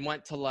Florida and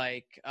went to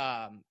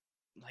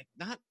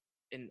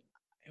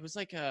it was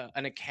like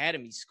an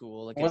academy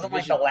school. Like, it wasn't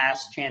like the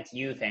Last Chance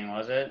U thing,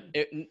 was it?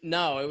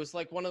 No, it was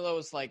like one of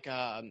those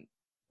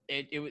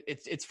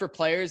it's for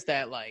players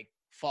that like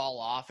fall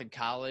off in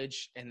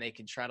college and they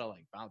can try to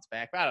like bounce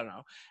back. I don't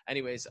know.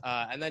 Anyways,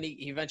 and then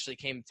he eventually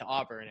came to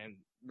Auburn, and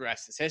the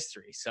rest is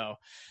history. So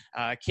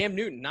Cam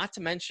Newton, not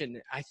to mention,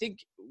 I think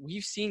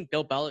we've seen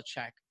Bill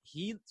Belichick.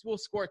 He will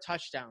score a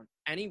touchdown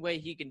any way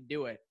he can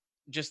do it.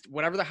 Just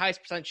whatever the highest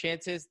percent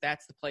chance is,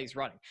 that's the play he's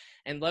running.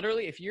 And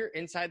literally, if you're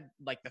inside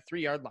like the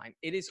 3-yard line,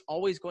 it is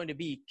always going to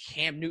be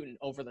Cam Newton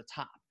over the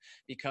top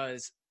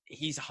because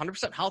he's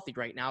 100% healthy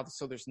right now.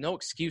 So there's no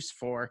excuse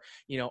for,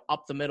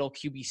 up the middle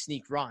QB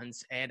sneak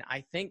runs. And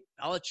I think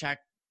Belichick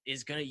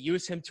is going to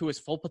use him to his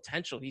full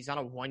potential. He's on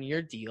a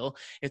 1-year deal.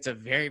 It's a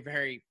very,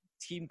 very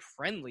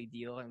team-friendly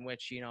deal in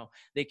which,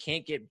 they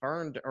can't get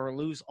burned or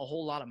lose a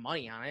whole lot of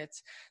money on it.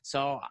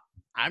 So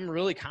I'm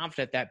really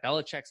confident that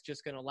Belichick's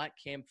just going to let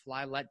Cam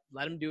fly, let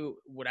him do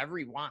whatever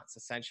he wants,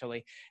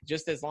 essentially,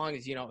 just as long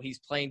as, he's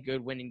playing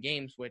good, winning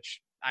games, which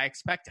I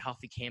expect a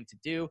healthy Cam to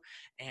do.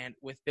 And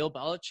with Bill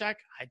Belichick,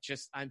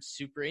 I'm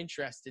super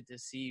interested to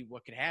see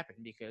what could happen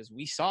because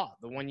we saw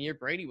the 1 year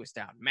Brady was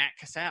down. Matt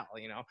Cassell,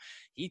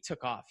 he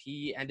took off.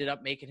 He ended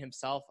up making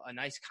himself a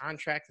nice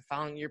contract the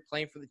following year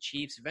playing for the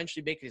Chiefs,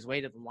 eventually making his way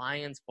to the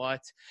Lions.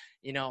 But,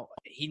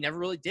 he never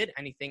really did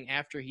anything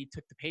after he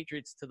took the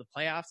Patriots to the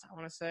playoffs, I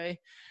want to say,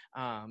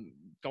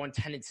 going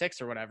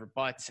 10-6 or whatever.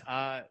 But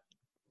I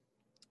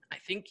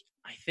think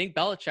I think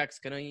Belichick's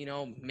going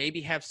to,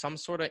 maybe have some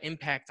sort of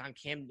impact on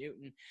Cam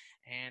Newton.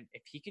 And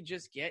if he could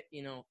just get,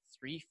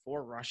 3-4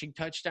 rushing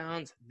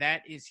touchdowns,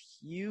 that is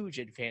huge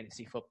in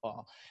fantasy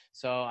football.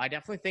 So I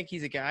definitely think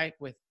he's a guy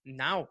with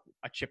now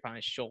a chip on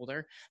his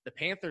shoulder. The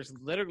Panthers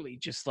literally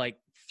just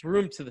threw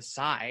him to the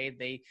side.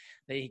 They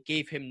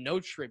gave him no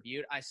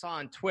tribute. I saw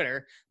on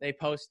Twitter, they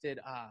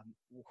posted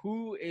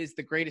who is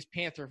the greatest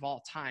Panther of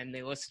all time.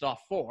 They listed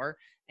off 4.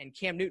 And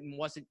Cam Newton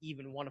wasn't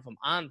even one of them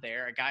on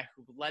there, a guy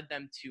who led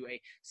them to a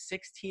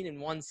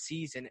 16-1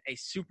 season, a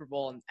Super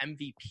Bowl and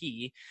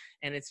MVP.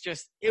 And it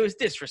was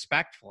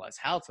disrespectful as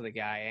hell to the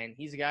guy. And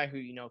he's a guy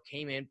who,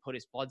 came in, put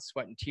his blood,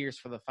 sweat, and tears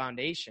for the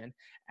foundation.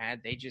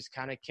 And they just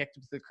kind of kicked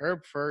him to the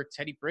curb for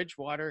Teddy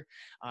Bridgewater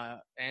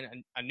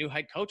and a new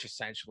head coach,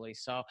 essentially.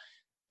 So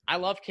I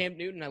love Cam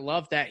Newton. I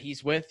love that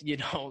he's with,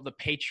 the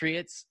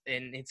Patriots,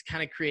 and it's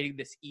kind of creating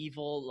this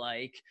evil,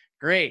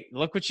 great,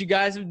 look what you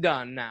guys have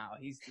done now.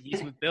 He's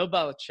with Bill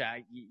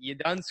Belichick. You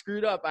done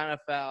screwed up,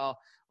 NFL.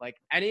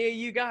 Any of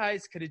you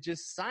guys could have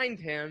just signed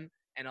him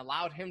and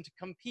allowed him to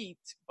compete,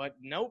 but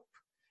nope,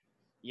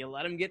 you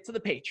let him get to the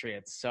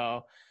Patriots.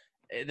 So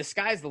the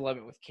sky's the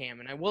limit with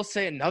Cam. And I will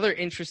say another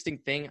interesting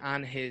thing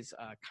on his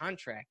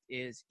contract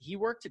is he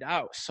worked it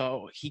out.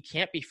 So he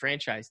can't be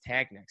franchise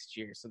tagged next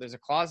year. So there's a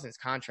clause in his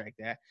contract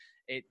that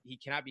he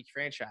cannot be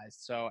franchised.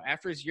 So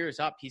after his year is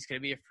up, he's going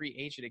to be a free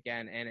agent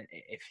again. And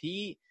if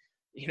he,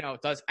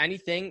 does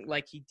anything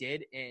like he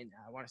did in,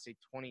 I want to say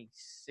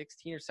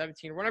 2016 or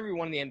 17 or whenever he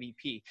won the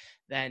MVP,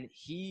 then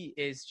he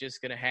is just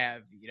going to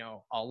have,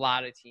 a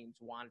lot of teams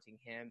wanting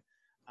him,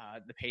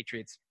 the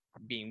Patriots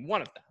being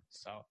one of them.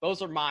 So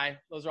those are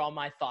all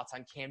my thoughts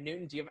on Cam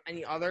Newton. Do you have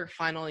any other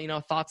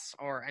final, thoughts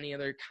or any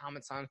other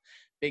comments on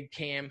Big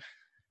Cam?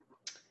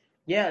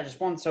 Yeah, just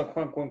one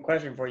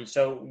question for you.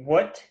 So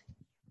what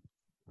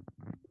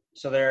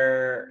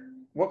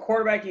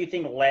quarterback do you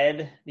think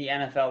led the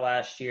NFL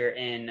last year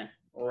in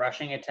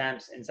rushing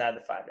attempts inside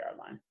the 5-yard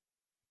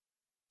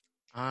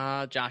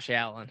line? Josh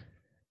Allen.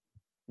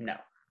 No.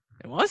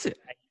 It wasn't.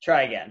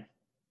 Try again.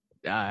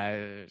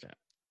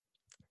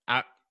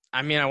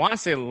 I want to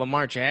say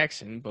Lamar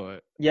Jackson,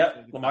 but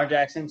yep, Lamar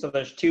Jackson. So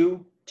there's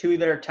two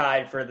that are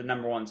tied for the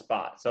number 1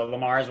 spot. So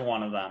Lamar is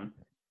one of them,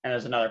 and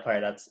there's another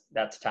player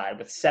that's tied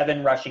with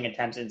 7 rushing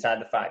attempts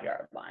inside the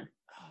 5-yard line.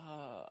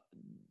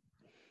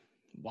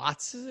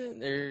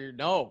 Watson or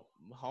no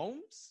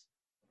Mahomes?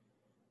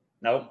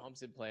 Nope.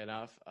 Mahomes didn't play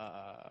enough.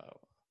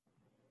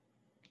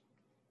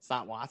 It's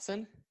not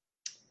Watson.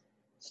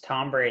 It's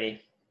Tom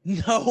Brady.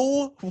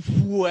 No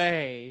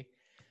way.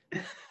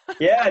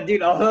 Yeah,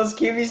 dude, all those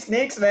QB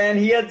sneaks, man.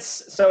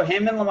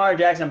 Him and Lamar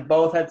Jackson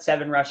both had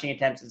 7 rushing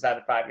attempts inside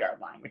the 5-yard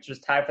line, which was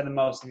tied for the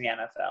most in the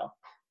NFL.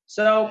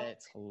 So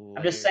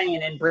I'm just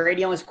saying, and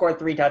Brady only scored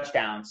 3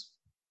 touchdowns.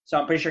 So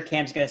I'm pretty sure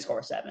Cam's going to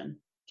score 7.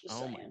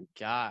 My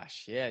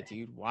gosh. Yeah,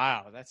 dude.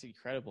 Wow. That's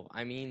incredible.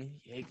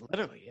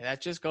 Literally,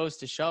 that just goes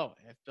to show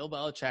if Bill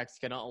Belichick's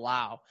going to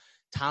allow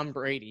Tom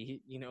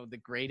Brady, the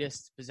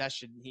greatest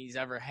possession he's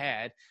ever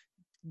had,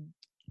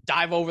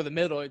 dive over the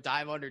middle,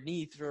 dive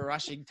underneath for a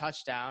rushing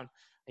touchdown,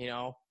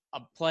 a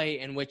play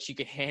in which you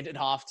could hand it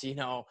off to,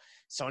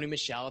 Sony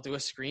Michel, do a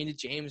screen to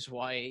James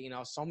White,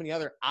 so many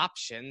other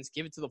options,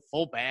 give it to the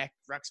fullback,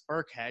 Rex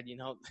Burkhead,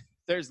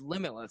 there's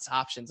limitless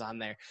options on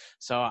there.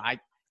 So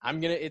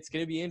it's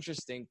going to be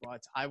interesting,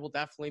 but I will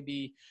definitely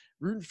be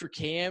rooting for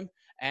Cam.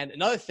 And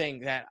another thing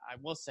that I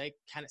will say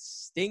kind of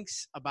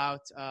stinks about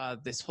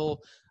this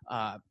whole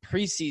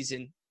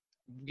preseason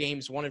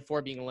games 1 and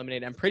 4 being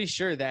eliminated. I'm pretty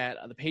sure that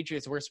the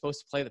Patriots were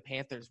supposed to play the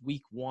Panthers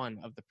week 1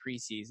 of the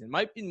preseason. It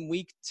might have been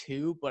week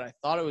 2, but I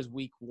thought it was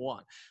week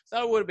 1. So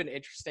that would have been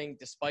interesting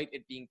despite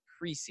it being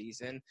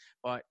preseason.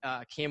 But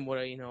Cam would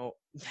have,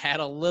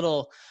 had a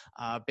little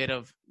bit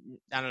of,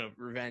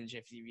 revenge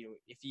if he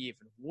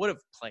even would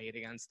have played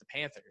against the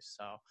Panthers.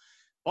 So,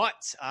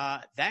 but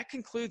that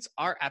concludes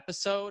our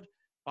episode.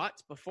 But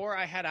before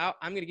I head out,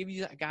 I'm going to give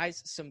you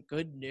guys some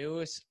good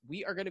news.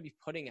 We are going to be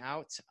putting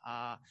out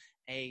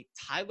a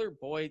Tyler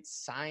Boyd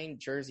signed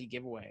jersey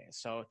giveaway.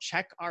 So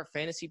check our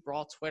Fantasy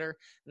Brawl Twitter.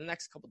 In the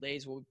next couple of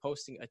days, we'll be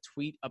posting a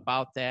tweet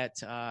about that.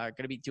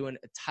 Going to be doing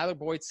a Tyler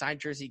Boyd signed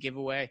jersey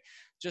giveaway.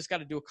 Just got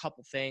to do a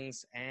couple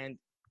things, and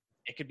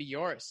it could be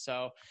yours.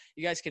 So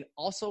you guys can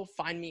also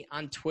find me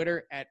on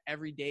Twitter at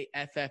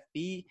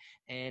EverydayFFB.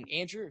 And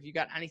Andrew, if you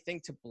got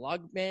anything to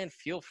plug, man,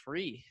 feel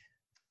free.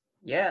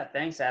 Yeah,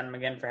 thanks, Adam,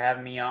 again for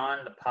having me on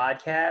the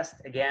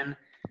podcast. Again,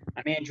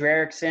 I'm Andrew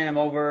Erickson. I'm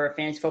a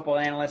fantasy football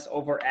analyst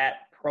over at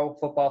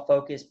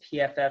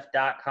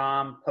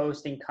ProFootballFocusPFF.com,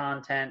 posting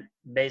content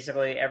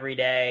basically every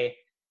day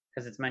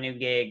because it's my new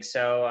gig.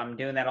 So I'm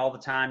doing that all the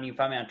time. You can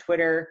find me on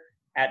Twitter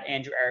at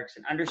Andrew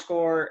Erickson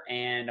 _,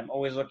 and I'm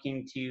always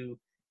looking to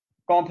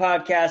go on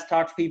podcasts,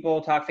 talk to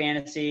people, talk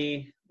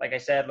fantasy. Like I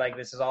said,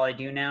 this is all I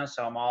do now,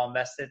 so I'm all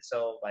invested.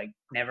 So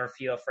never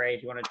feel afraid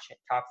if you want to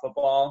talk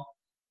football.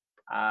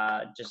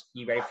 Just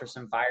be ready for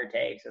some fire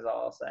takes is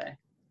all I'll say.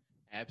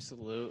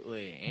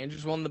 Absolutely.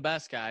 Andrew's one of the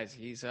best guys.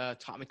 He's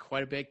taught me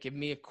quite a bit, given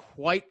me a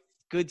quite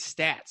good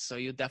stats. So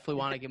you'll definitely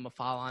want to give him a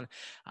follow on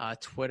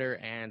Twitter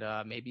and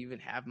maybe even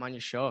have him on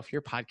your show if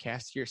you're a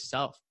podcaster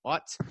yourself.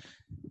 But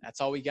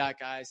that's all we got,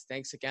 guys.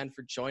 Thanks again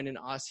for joining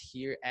us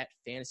here at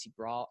Fantasy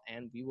Brawl,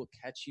 and we will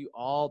catch you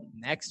all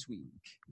next week.